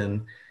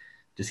reason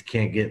just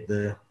can't get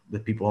the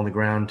people on the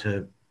ground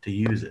to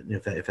use it,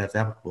 if that's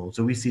applicable.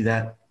 So we see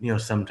that,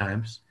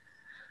 sometimes.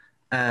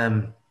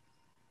 And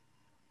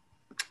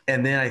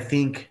then I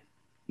think,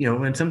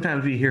 and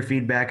sometimes we hear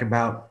feedback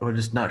about, we're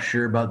just not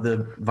sure about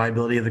the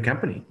viability of the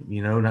company,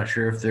 not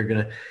sure if they're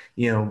going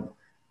to,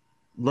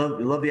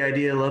 love the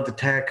idea, love the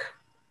tech,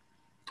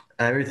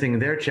 everything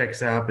there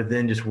checks out, but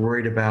then just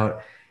worried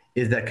about,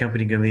 is that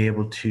company going to be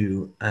able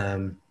to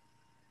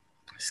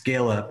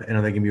scale up, and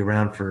are they going to be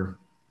around for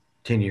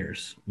 10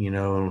 years,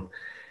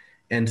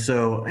 And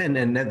so,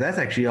 and that's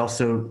actually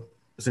also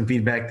some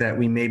feedback that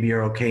we maybe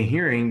are okay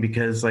hearing,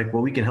 because like,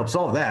 well, we can help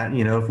solve that.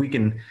 If we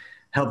can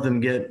help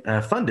them get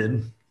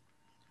funded,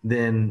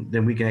 then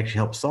we can actually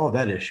help solve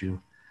that issue.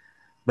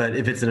 But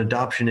if it's an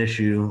adoption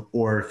issue,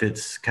 or if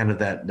it's kind of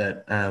that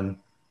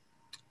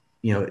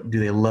do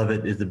they love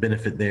it? Is the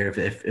benefit there?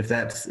 If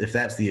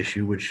that's the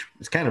issue, which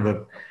is kind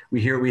of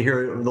we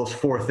hear those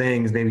four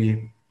things,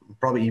 maybe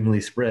probably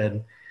evenly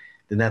spread,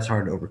 then that's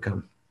hard to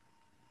overcome.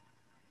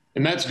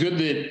 And that's good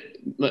that,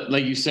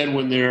 like you said,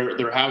 when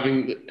they're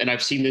having, and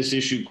I've seen this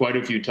issue quite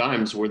a few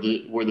times, where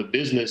the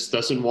business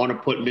doesn't want to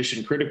put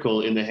mission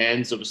critical in the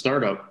hands of a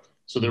startup.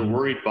 So they're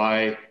worried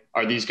by,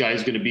 are these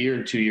guys going to be here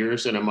in 2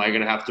 years? And am I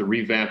going to have to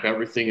revamp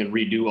everything and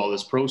redo all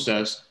this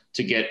process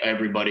to get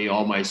everybody,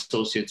 all my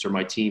associates or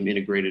my team,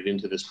 integrated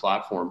into this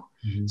platform?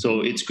 Mm-hmm. So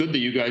it's good that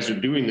you guys are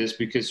doing this,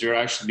 because you're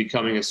actually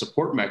becoming a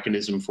support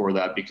mechanism for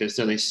that, because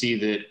then they see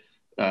that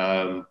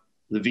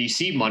the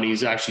VC money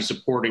is actually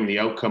supporting the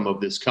outcome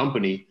of this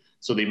company.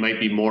 So they might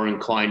be more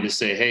inclined to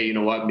say, hey, you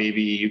know what,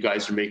 maybe you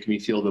guys are making me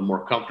feel a bit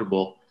more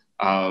comfortable.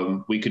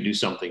 We could do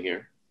something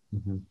here.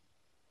 Mm-hmm.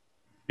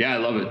 Yeah, I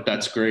love it.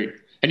 That's great.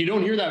 And you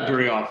don't hear that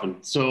very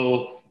often.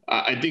 So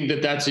I think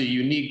that that's a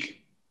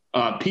unique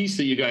piece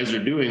that you guys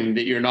are doing,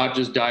 that you're not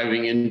just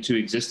diving into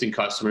existing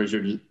customers,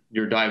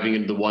 you're diving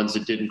into the ones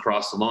that didn't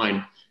cross the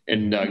line.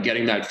 And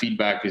getting that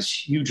feedback is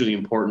hugely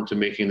important to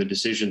making the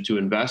decision to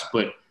invest,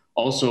 but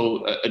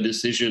also a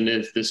decision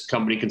if this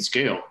company can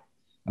scale,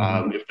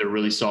 if they're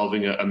really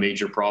solving a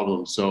major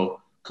problem.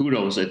 So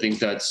kudos. I think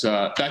that's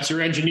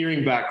your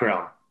engineering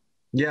background.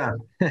 Yeah.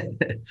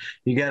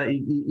 You gotta,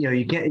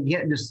 you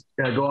can't just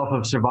go off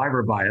of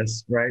survivor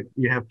bias, right?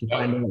 You have to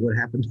find out what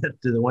happened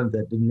to the ones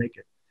that didn't make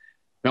it.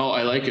 No,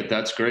 I like it.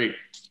 That's great.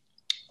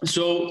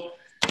 So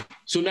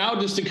now,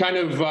 just to kind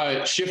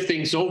of shift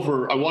things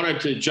over, I wanted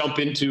to jump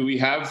into, we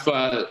have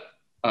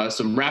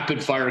some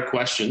rapid fire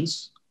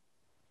questions.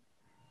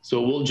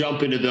 So we'll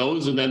jump into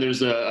those, and then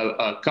there's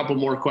a couple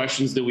more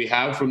questions that we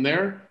have from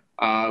there.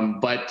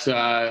 But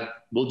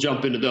we'll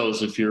jump into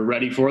those if you're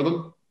ready for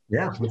them.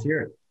 Yeah, let's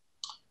hear it.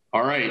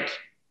 All right.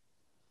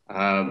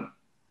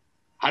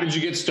 How did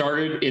you get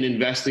started in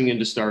investing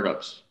into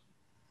startups?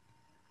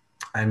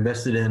 I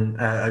invested in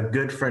a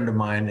good friend of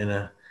mine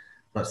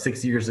about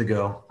 6 years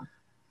ago,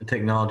 the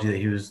technology that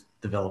he was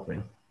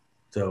developing.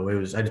 So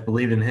I just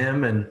believed in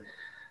him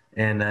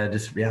and that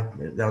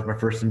was my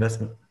first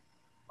investment.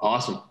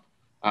 Awesome.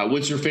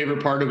 What's your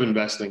favorite part of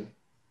investing?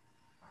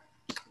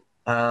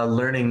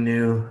 Learning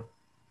new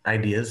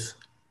ideas.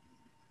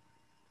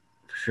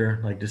 For sure.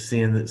 Like just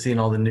seeing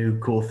all the new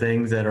cool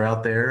things that are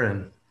out there,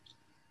 and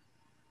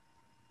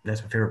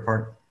that's my favorite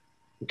part.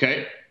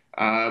 Okay.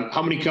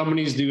 How many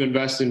companies do you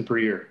invest in per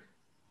year?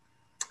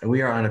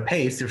 We are on a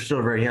pace. We're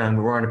still very young,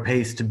 but we're on a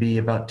pace to be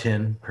about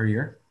 10 per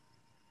year.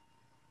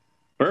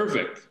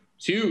 Perfect.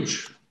 It's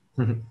huge.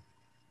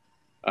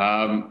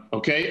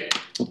 Okay.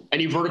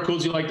 Any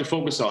verticals you like to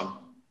focus on?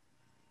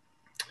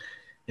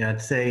 Yeah,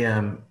 I'd say,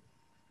 energy,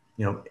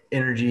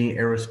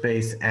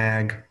 aerospace,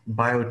 ag,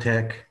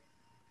 biotech,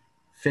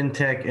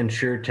 fintech,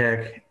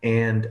 insurtech,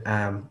 and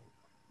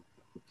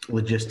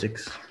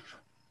logistics.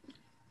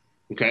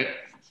 Okay.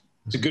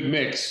 It's a good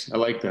mix. I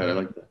like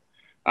that.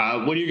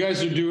 When you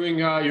guys are doing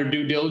your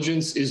due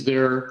diligence, is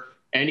there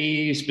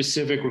any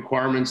specific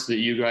requirements that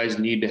you guys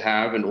need to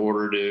have in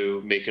order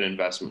to make an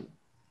investment?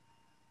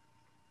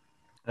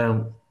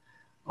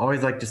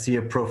 Always like to see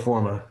a pro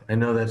forma. I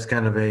know that's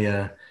kind of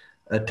a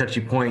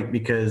touchy point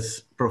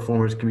because pro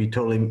formas can be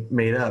totally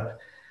made up.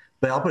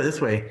 But I'll put it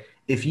this way: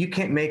 if you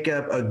can't make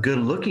up a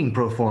good-looking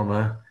pro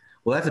forma,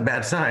 well, that's a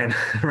bad sign,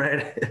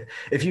 right?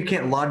 If you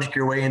can't logic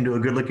your way into a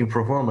good-looking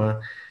pro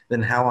forma,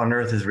 then how on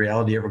earth is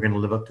reality ever going to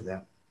live up to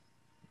that?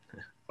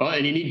 Well,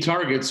 and you need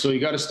targets, so you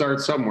got to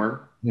start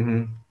somewhere.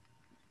 Mm-hmm.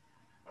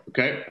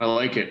 Okay, I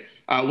like it.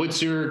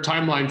 What's your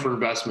timeline for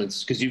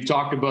investments? Because you've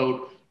talked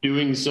about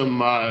doing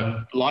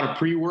a lot of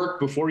pre-work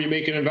before you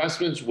make an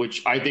investment,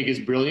 which I think is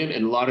brilliant.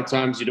 And a lot of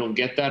times you don't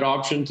get that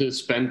option to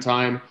spend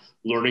time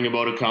learning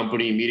about a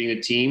company, meeting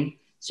a team.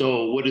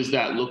 So what does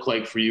that look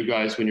like for you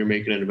guys when you're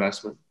making an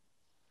investment?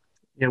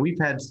 Yeah, we've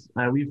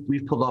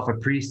pulled off a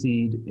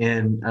pre-seed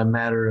in a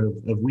matter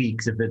of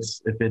weeks. If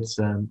it's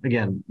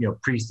again,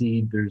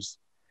 pre-seed,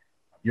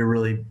 you're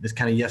really just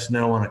kind of yes,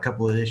 no on a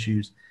couple of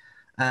issues.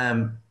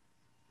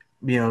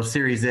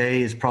 Series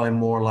A is probably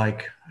more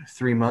like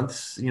 3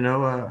 months,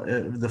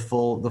 the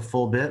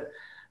full bit.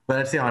 But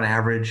I'd say on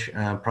average,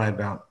 probably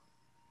about,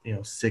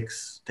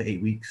 6 to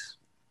 8 weeks.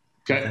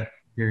 Okay.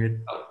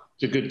 Period.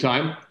 It's a good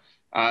time.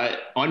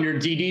 On your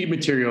DD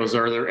materials,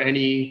 are there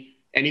any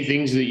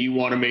things that you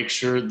want to make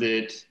sure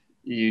that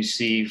you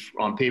see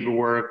on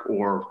paperwork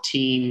or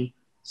team,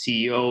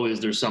 CEO? Is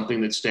there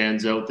something that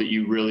stands out that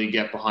you really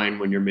get behind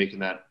when you're making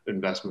that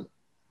investment?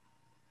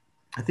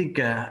 I think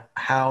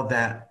how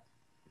that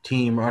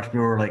team or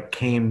entrepreneur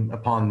came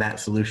upon that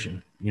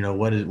solution.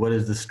 What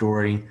is the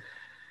story?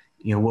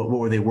 What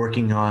were they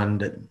working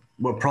on?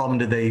 What problem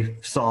did they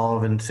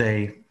solve and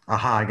say,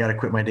 aha, I got to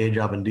quit my day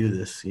job and do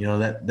this?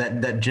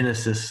 That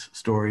Genesis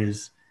story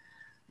is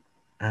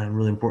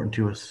really important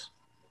to us.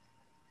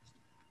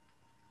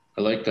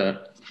 I like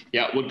that.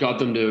 Yeah. What got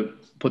them to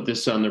put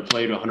this on their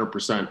plate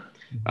 100%?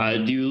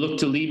 Do you look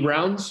to lead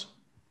rounds?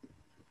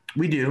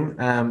 We do.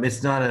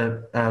 It's not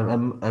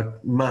a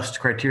must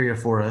criteria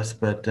for us,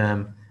 but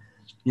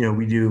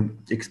we do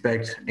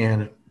expect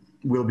and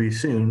will be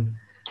soon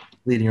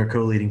leading or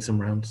co-leading some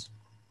rounds.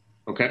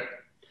 Okay.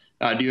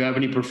 Do you have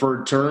any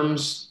preferred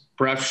terms?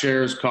 Pref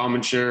shares,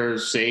 common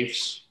shares,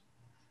 safes?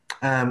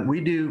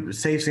 We do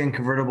safes and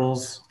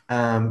convertibles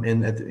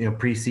at the,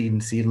 pre-seed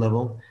and seed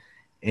level,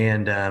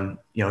 and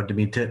to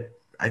be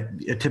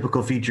a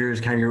typical feature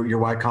is kind of your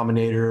Y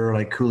Combinator,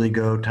 like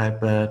Cooley-Go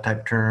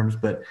type terms,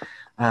 but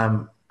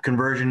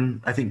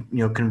conversion, I think,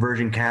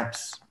 conversion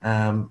caps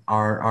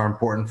are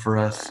important for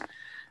us.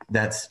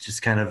 That's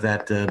just kind of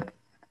that,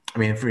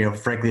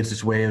 frankly, it's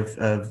just a way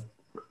of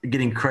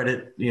getting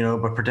credit,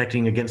 by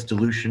protecting against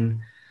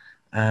dilution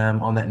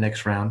on that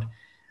next round.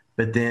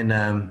 But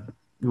then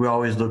we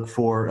always look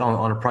for,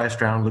 on a price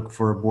round, look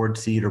for board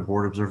seat or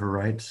board observer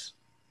rights.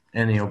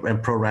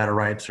 And pro rata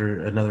rights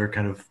are another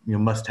kind of,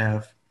 must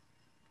have.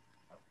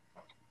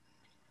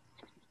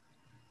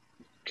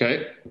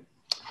 Okay.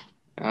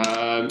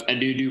 And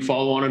do you do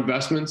follow-on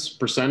investments,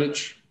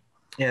 percentage?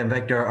 Yeah, in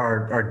fact,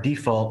 our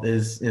default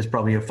is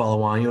probably a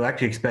follow-on. You'll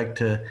actually expect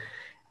to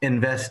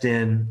invest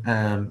in,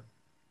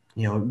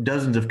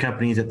 dozens of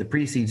companies at the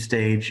pre-seed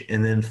stage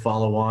and then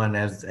follow on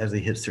as they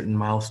hit certain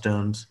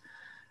milestones.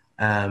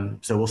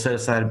 So we'll set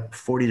aside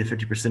 40 to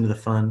 50% of the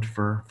fund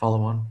for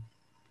follow-on.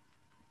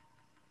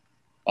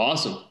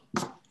 Awesome.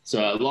 It's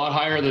a lot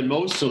higher than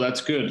most, so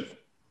that's good.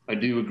 I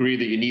do agree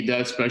that you need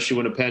that, especially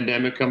when a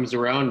pandemic comes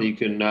around. You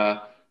can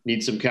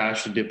need some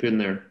cash to dip in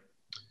there.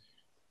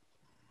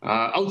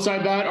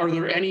 Outside that, are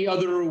there any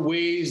other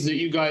ways that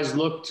you guys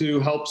look to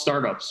help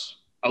startups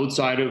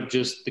outside of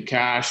just the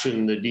cash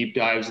and the deep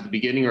dives at the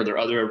beginning? Are there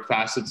other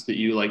facets that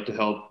you like to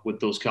help with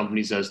those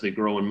companies as they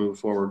grow and move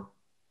forward?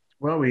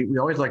 Well, we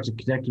always like to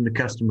connect them to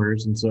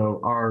customers. And so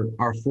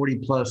our 40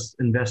 plus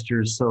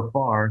investors so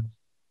far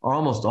are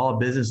almost all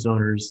business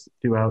owners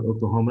throughout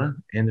Oklahoma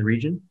and the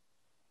region.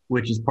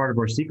 which is part of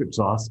our secret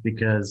sauce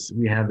because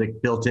we have the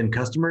built-in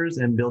customers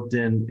and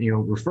built-in,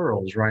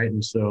 referrals, right?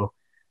 And so,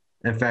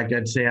 in fact,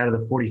 I'd say out of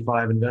the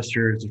 45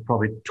 investors, there's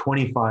probably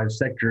 25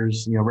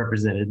 sectors,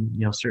 represented,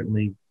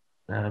 certainly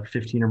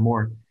 15 or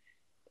more.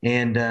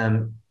 And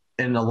a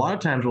lot of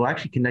times we'll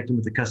actually connect them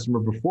with the customer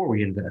before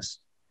we invest,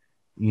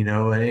 and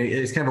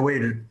it's kind of a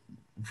way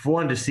for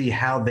one to see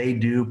how they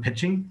do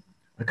pitching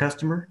a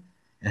customer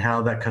and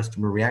how that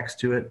customer reacts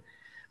to it,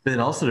 but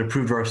then also to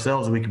prove to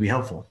ourselves that we can be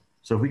helpful.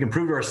 So if we can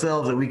prove to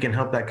ourselves that we can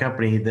help that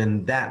company,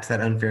 then that's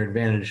that unfair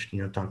advantage,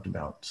 talked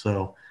about.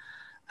 So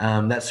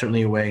that's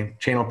certainly a way.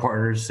 Channel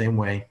partners, same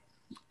way.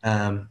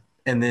 And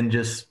then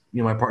just,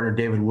 my partner,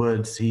 David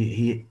Woods,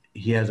 he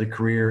has a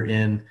career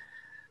in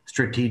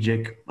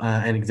strategic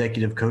and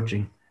executive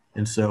coaching.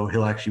 And so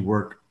he'll actually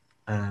work,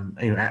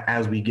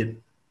 as we get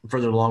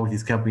further along with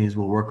these companies,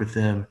 we'll work with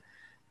them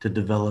to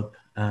develop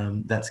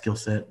that skill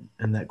set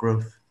and that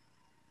growth.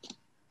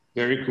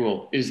 Very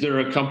cool. Is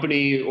there a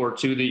company or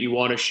two that you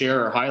want to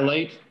share or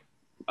highlight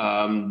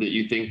that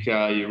you think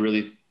you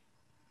really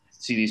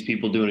see these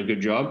people doing a good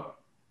job?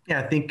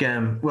 Yeah, I think,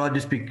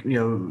 just be,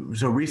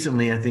 so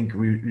recently I think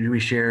we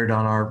shared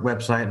on our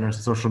website and our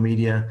social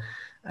media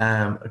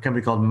a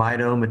company called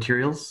Mido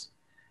Materials.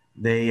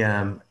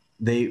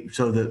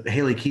 So the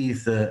Haley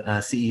Keith, the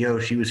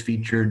CEO, she was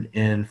featured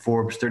in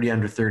Forbes 30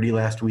 Under 30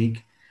 last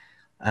week.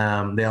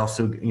 They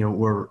also,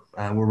 were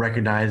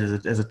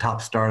recognized as a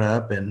top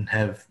startup and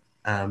have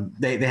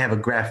they have a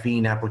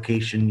graphene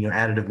application,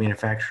 additive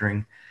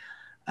manufacturing.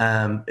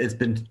 It's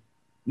been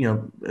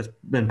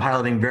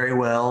piloting very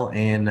well,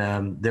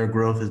 and their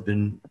growth has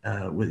been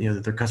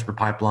their customer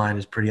pipeline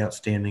is pretty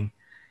outstanding,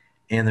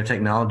 and their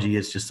technology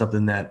is just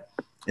something that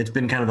it's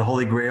been kind of the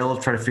holy grail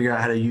to try to figure out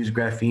how to use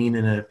graphene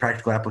in a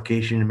practical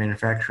application in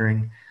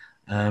manufacturing,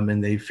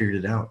 and they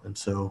figured it out. And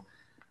so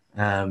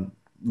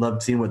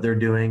loved seeing what they're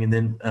doing. And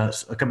then a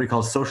company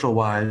called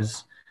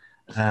SocialWise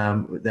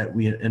that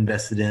we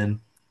invested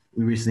in,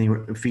 we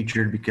recently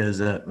featured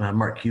because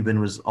Mark Cuban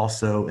was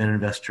also an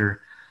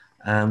investor,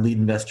 lead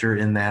investor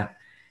in that.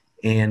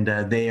 And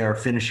they are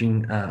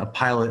finishing a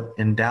pilot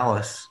in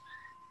Dallas.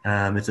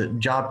 It's a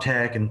job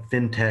tech and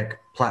fintech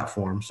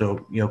platform.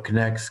 So,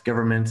 connects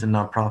governments and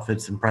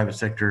nonprofits and private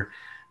sector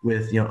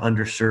with,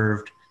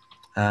 underserved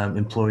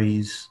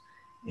employees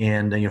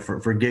and,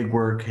 for gig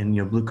work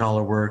and, blue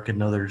collar work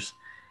and others.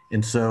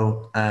 And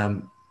so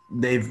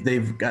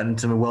they've gotten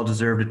some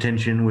well-deserved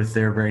attention with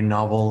their very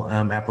novel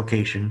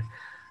application.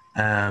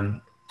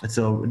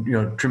 So,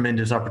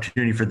 tremendous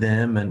opportunity for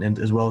them and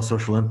as well as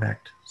social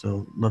impact.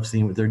 So love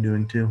seeing what they're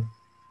doing too.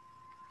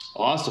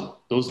 Awesome.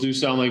 Those do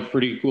sound like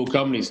pretty cool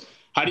companies.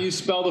 How do you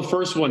spell the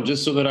first one,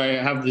 just so that I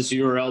have this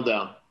URL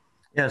down?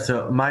 Yeah,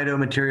 so Mido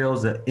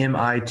Materials,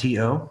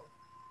 MITO.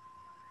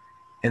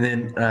 And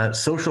then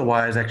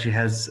SocialWise actually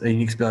has a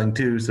unique spelling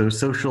too. So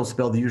social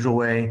spelled the usual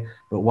way,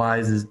 but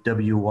Wise is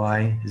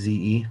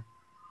WYZE.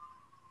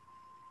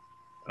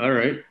 All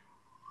right.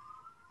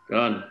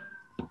 Done.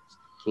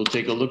 We'll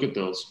take a look at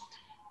those.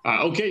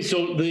 Okay,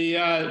 so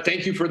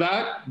thank you for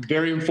that.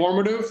 Very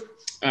informative.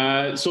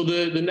 So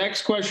the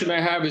next question I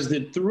have is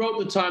that throughout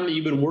the time that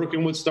you've been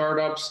working with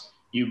startups,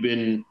 you've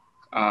been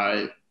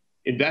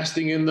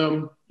investing in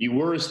them, you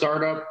were a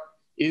startup.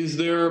 Is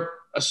there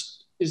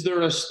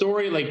a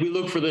story, like we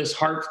look for this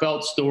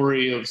heartfelt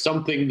story of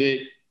something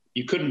that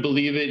you couldn't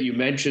believe it? You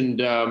mentioned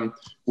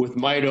with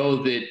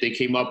Mido that they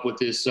came up with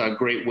this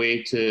great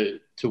way to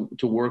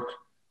work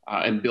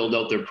and build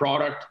out their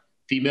product,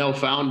 female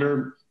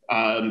founder.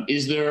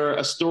 Is there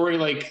a story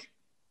like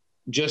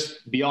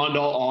just beyond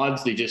all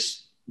odds, they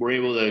just were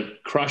able to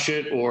crush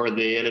it, or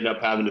they ended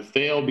up having to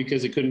fail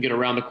because they couldn't get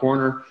around the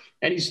corner?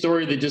 Any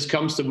story that just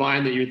comes to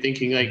mind that you're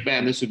thinking like,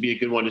 man, this would be a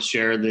good one to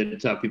share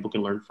that people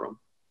can learn from?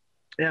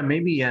 Yeah,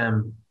 maybe.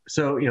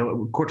 So,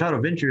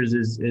 Cortado Ventures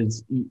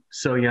is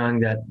so young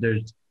that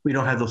we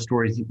don't have those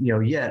stories,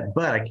 yet,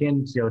 but I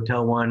can,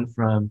 tell one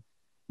from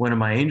one of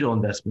my angel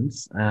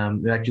investments.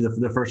 Actually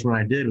the first one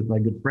I did with my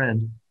good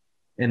friend.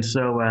 And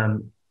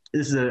so,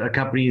 this is a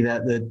company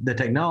that the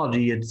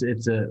technology, it's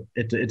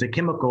a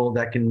chemical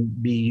that can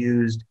be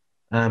used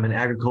in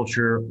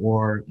agriculture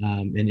or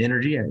in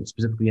energy, and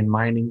specifically in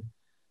mining,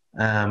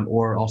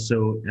 or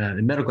also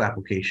in medical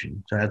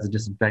application. So as a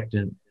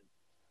disinfectant,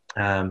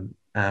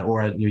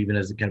 or even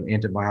as a kind of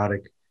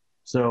antibiotic.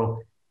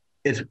 So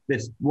it's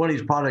one of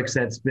these products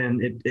that's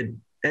been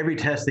every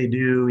test they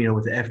do,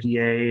 with the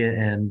FDA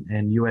and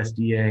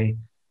USDA.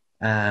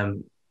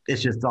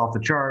 It's just off the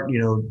chart,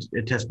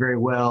 it tests very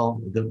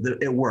well.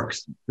 It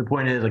works. The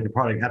point is, like, the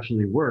product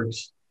absolutely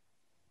works,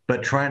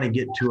 but trying to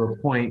get to a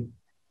point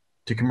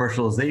to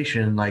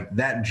commercialization, like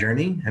that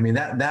journey, I mean,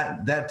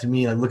 that to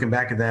me, like looking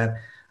back at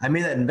that, I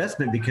made that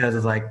investment because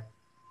it's like,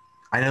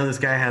 I know this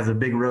guy has a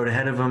big road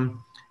ahead of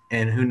him,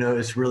 and who knows,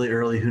 it's really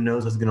early, who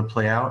knows what's going to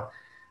play out,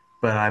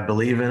 but I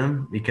believe in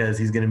him because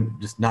he's going to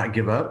just not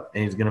give up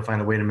and he's going to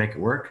find a way to make it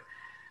work.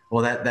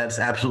 Well, that's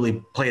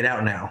absolutely played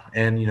out now.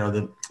 And,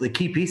 the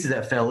key pieces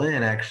that fell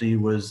in actually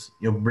was,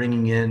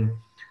 bringing in,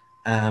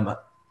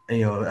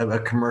 a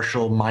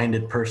commercial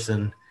minded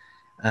person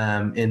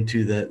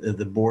into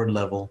the board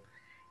level.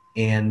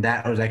 And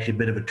that was actually a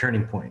bit of a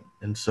turning point.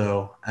 And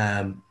so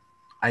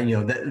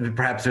that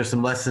perhaps there's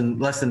some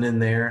lesson in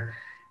there.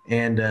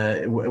 And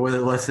whether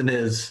the lesson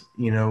is,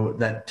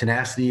 that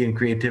tenacity and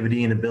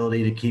creativity and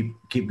ability to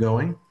keep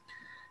going,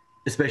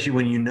 especially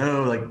when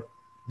like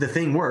the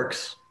thing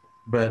works,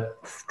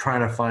 but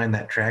trying to find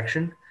that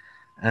traction,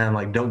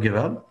 like don't give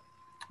up,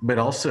 but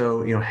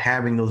also,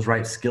 having those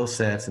right skill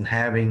sets and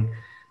having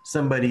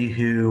somebody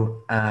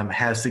who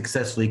has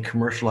successfully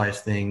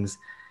commercialized things,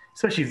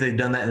 especially if they've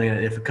done that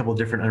in a couple of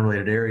different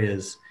unrelated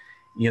areas,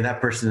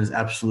 that person is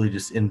absolutely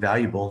just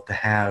invaluable to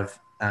have.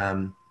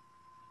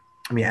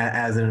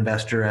 As an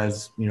investor,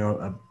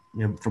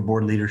 for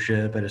board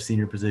leadership at a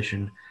senior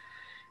position.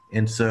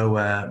 And so,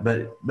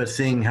 but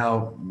seeing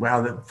how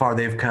far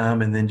they've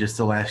come, and then just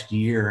the last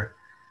year,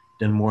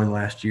 done more in the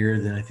last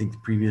year than I think the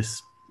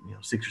previous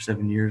 6 or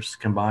 7 years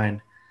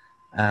combined.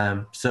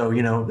 So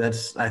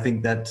I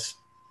think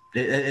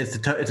it's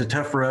a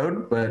tough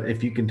road, but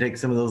if you can take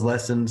some of those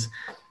lessons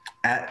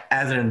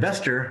as an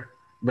investor,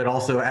 but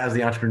also as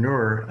the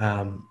entrepreneur,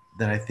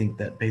 then I think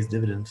that pays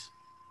dividends.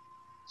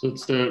 So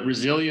it's the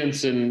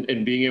resilience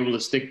and being able to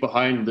stick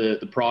behind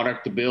the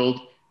product to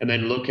build, and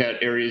then look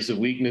at areas of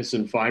weakness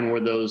and find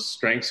where those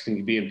strengths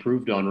can be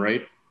improved on,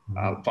 right?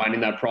 Mm-hmm. Finding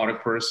that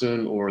product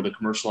person or the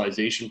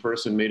commercialization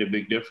person made a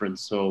big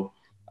difference. So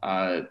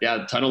a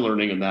ton of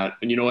learning in that.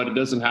 And you know what? It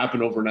doesn't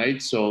happen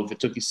overnight. So if it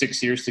took you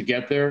 6 years to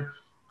get there,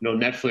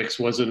 Netflix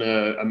wasn't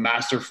a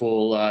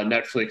masterful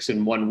Netflix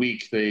in 1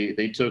 week.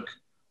 They took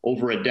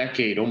over a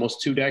decade,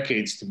 almost 2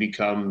 decades to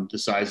become the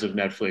size of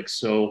Netflix.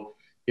 So,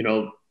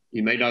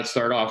 you may not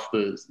start off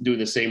doing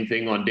the same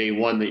thing on day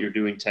one that you're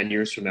doing 10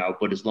 years from now,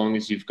 but as long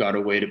as you've got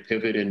a way to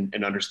pivot and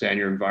understand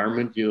your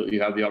environment,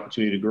 you have the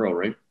opportunity to grow,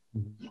 right?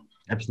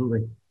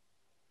 Absolutely.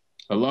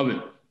 I love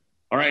it.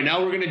 All right,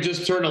 now we're going to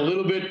just turn a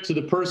little bit to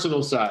the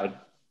personal side.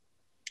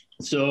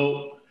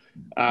 So,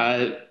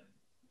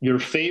 your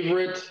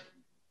favorite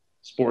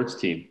sports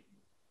team?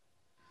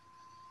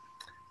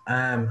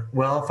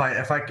 Well,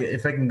 if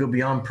I can go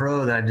beyond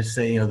pro, then I'd just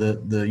say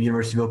the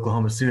University of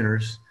Oklahoma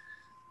Sooners.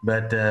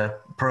 But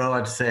pro,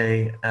 I'd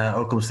say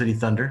Oklahoma City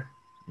Thunder,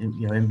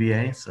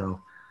 NBA.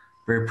 So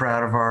very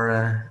proud of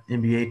our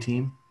NBA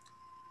team.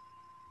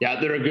 Yeah,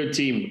 they're a good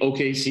team.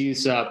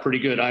 OKC's pretty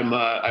good.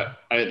 I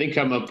think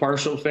I'm a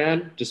partial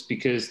fan just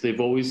because they've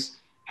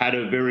always had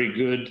a very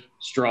good,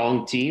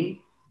 strong team.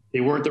 They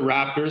weren't the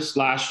Raptors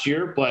last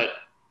year, but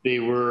they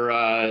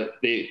were.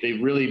 They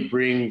really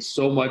bring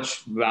so much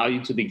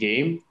value to the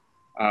game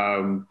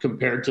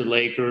compared to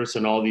Lakers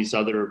and all these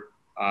other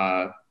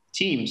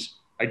teams.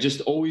 I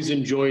just always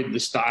enjoyed the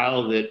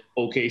style that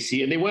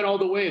OKC, and they went all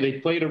the way. They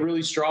played a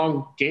really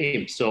strong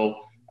game. So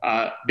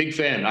big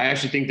fan. I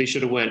actually think they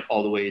should have went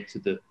all the way to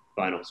the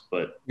finals,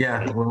 but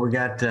yeah, well, we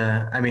got,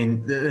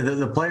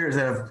 the players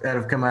that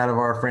have come out of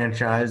our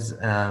franchise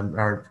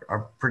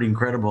are pretty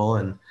incredible,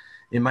 and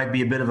it might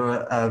be a bit of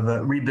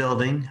a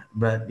rebuilding,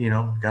 but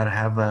got to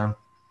have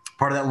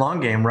part of that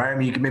long game, right? I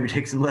mean, you can maybe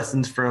take some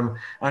lessons from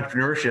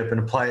entrepreneurship and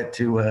apply it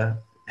to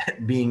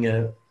being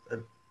a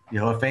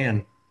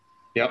fan.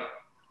 Yep.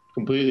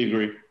 Completely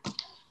agree.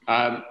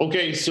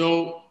 Okay,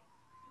 so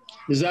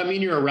does that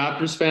mean you're a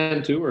Raptors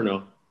fan too, or no?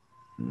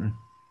 Mm-hmm.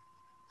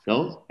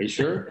 No? Are you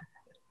sure?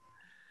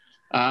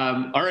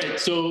 All right.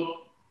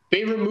 So,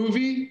 favorite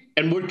movie,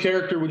 and what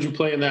character would you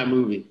play in that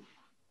movie?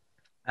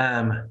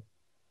 Actually,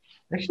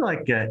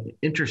 like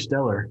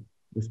Interstellar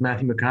with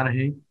Matthew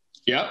McConaughey.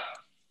 Yep.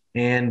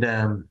 And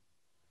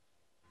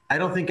I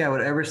don't think I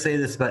would ever say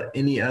this about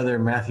any other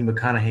Matthew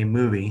McConaughey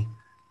movie.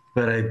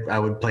 But I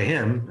would play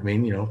him. I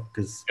mean,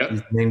 because he's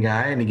the main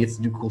guy and he gets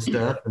to do cool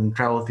stuff and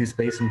travel through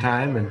space and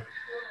time.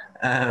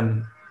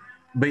 And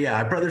but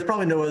yeah, there's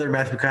probably no other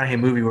Matthew McConaughey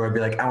movie where I'd be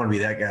like, I want to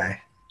be that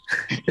guy.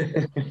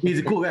 He's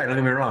a cool guy. Don't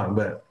get me wrong,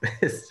 but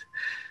it's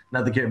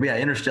not the character. But yeah,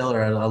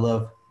 Interstellar, I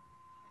love.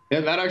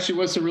 Yeah, that actually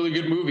was a really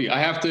good movie.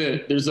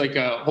 There's like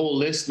a whole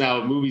list now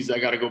of movies I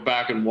got to go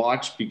back and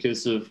watch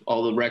because of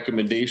all the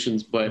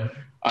recommendations. But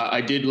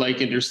I did like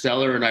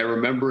Interstellar, and I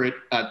remember it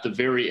at the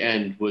very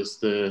end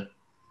was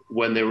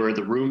when there were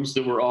the rooms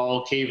that were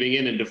all caving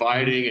in and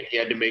dividing, and he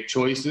had to make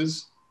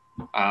choices.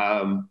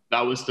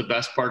 That was the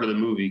best part of the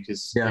movie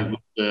because it was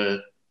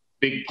the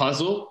big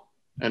puzzle.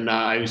 And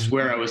I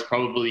swear I was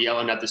probably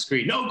yelling at the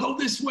screen, "No, go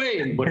this way,"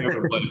 and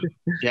whatever. But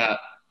yeah,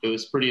 it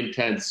was pretty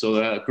intense.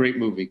 So great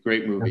movie.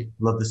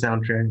 Love the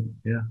soundtrack.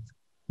 Yeah.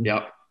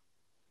 Yeah.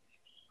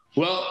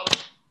 Well,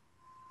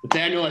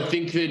 Daniel, I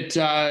think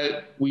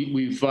that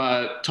we've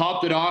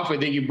topped it off. I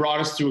think you brought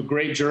us through a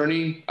great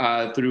journey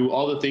through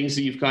all the things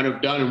that you've kind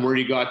of done and where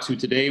you got to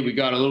today. We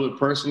got a little bit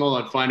personal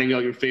on finding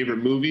out your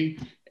favorite movie.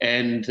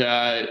 And,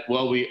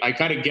 I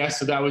kind of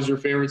guessed that was your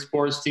favorite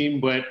sports team,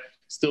 but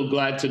still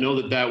glad to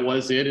know that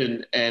was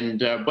it.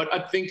 But I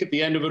think at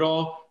the end of it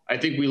all, I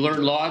think we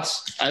learned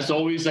lots. As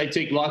always, I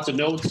take lots of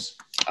notes.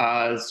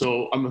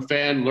 So I'm a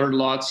fan, learned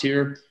lots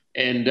here.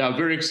 And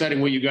very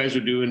exciting what you guys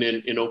are doing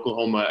in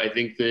Oklahoma. I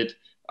think that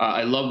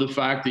I love the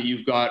fact that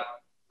you've got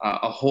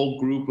a whole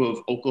group of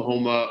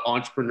Oklahoma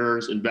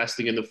entrepreneurs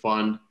investing in the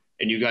fund,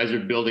 and you guys are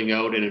building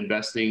out and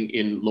investing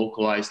in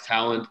localized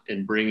talent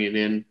and bringing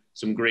in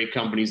some great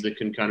companies that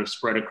can kind of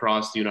spread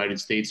across the United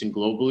States and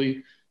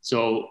globally.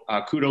 So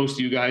kudos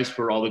to you guys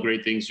for all the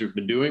great things you've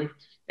been doing.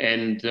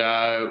 And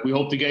we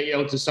hope to get you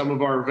out to some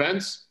of our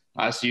events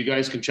so you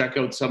guys can check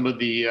out some of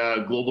the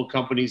global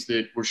companies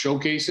that we're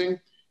showcasing,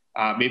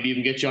 maybe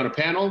even get you on a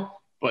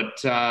panel.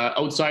 But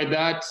outside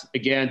that,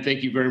 again,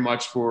 thank you very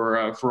much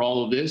for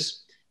all of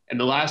this. And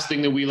the last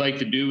thing that we like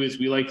to do is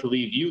we like to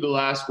leave you the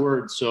last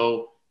word.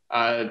 So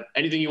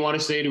anything you want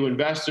to say to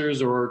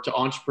investors or to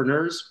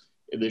entrepreneurs,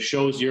 the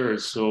show's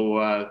yours.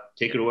 So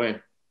take it away.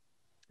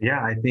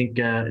 Yeah, I think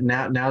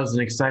now is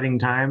an exciting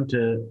time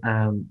to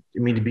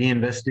to be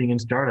investing in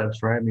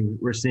startups, right? I mean,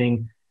 we're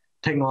seeing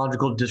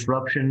technological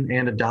disruption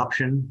and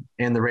adoption,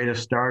 and the rate of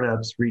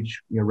startups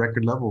reach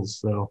record levels.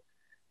 So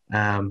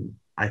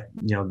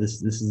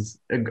this is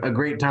a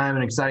great time,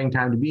 an exciting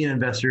time to be an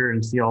investor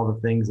and see all the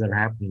things that are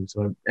happening.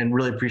 So, and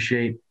really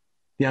appreciate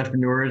the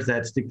entrepreneurs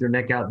that stick their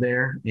neck out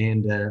there.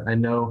 And I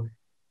know,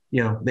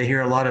 they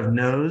hear a lot of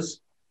no's,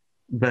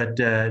 but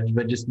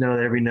just know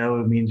that every no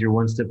means you're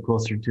one step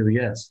closer to a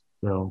yes.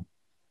 So,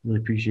 really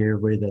appreciate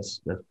everybody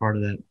that's part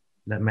of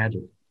that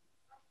magic.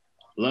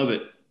 Love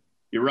it.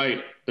 You're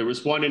right. There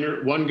was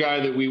one guy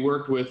that we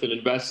worked with and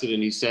invested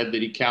in. He said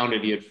that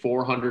he had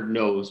 400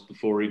 no's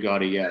before he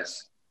got a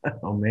yes.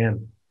 Oh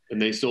man!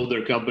 And they sold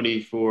their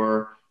company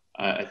for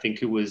I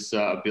think it was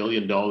 $1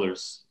 billion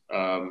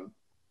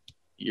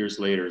years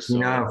later.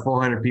 So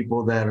 400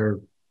 people that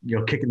are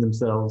kicking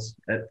themselves.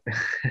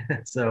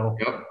 So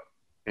yep.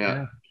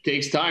 Yeah. It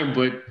takes time,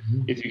 but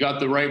if you got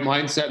the right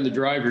mindset and the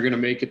drive, you're going to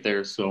make it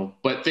there. So,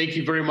 but thank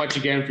you very much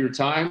again for your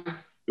time.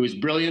 It was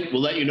brilliant.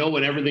 We'll let you know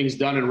when everything's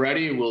done and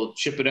ready. We'll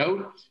ship it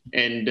out,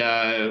 and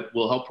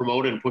we'll help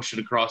promote it and push it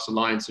across the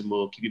lines, and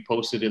we'll keep you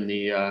posted in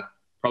the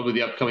probably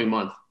the upcoming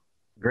month.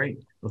 Great.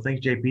 Well,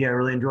 thanks, JP. I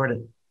really enjoyed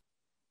it.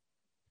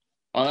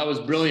 Oh, that was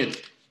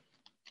brilliant.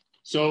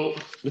 So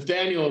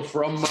Nathaniel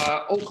from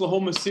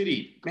Oklahoma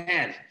City,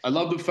 man, I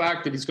love the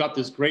fact that he's got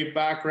this great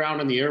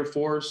background in the Air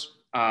Force,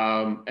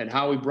 and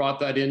how he brought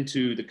that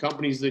into the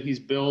companies that he's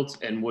built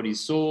and what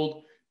he's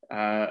sold,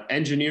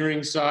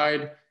 engineering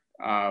side,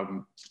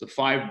 the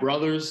five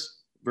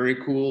brothers, very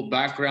cool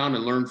background,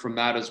 and learn from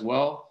that as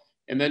well.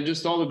 And then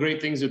just all the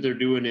great things that they're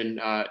doing in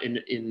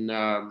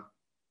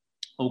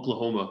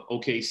Oklahoma,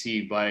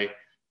 OKC, by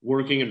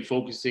working and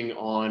focusing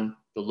on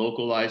the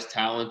localized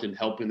talent and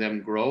helping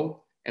them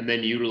grow, and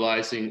then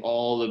utilizing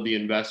all of the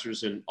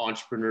investors and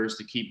entrepreneurs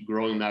to keep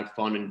growing that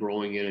fund and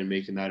growing it and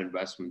making that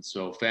investment.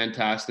 So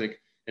fantastic.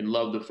 And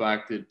love the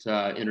fact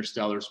that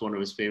Interstellar is one of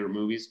his favorite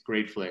movies.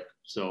 Great flick.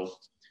 So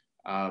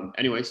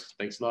anyways,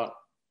 thanks a lot.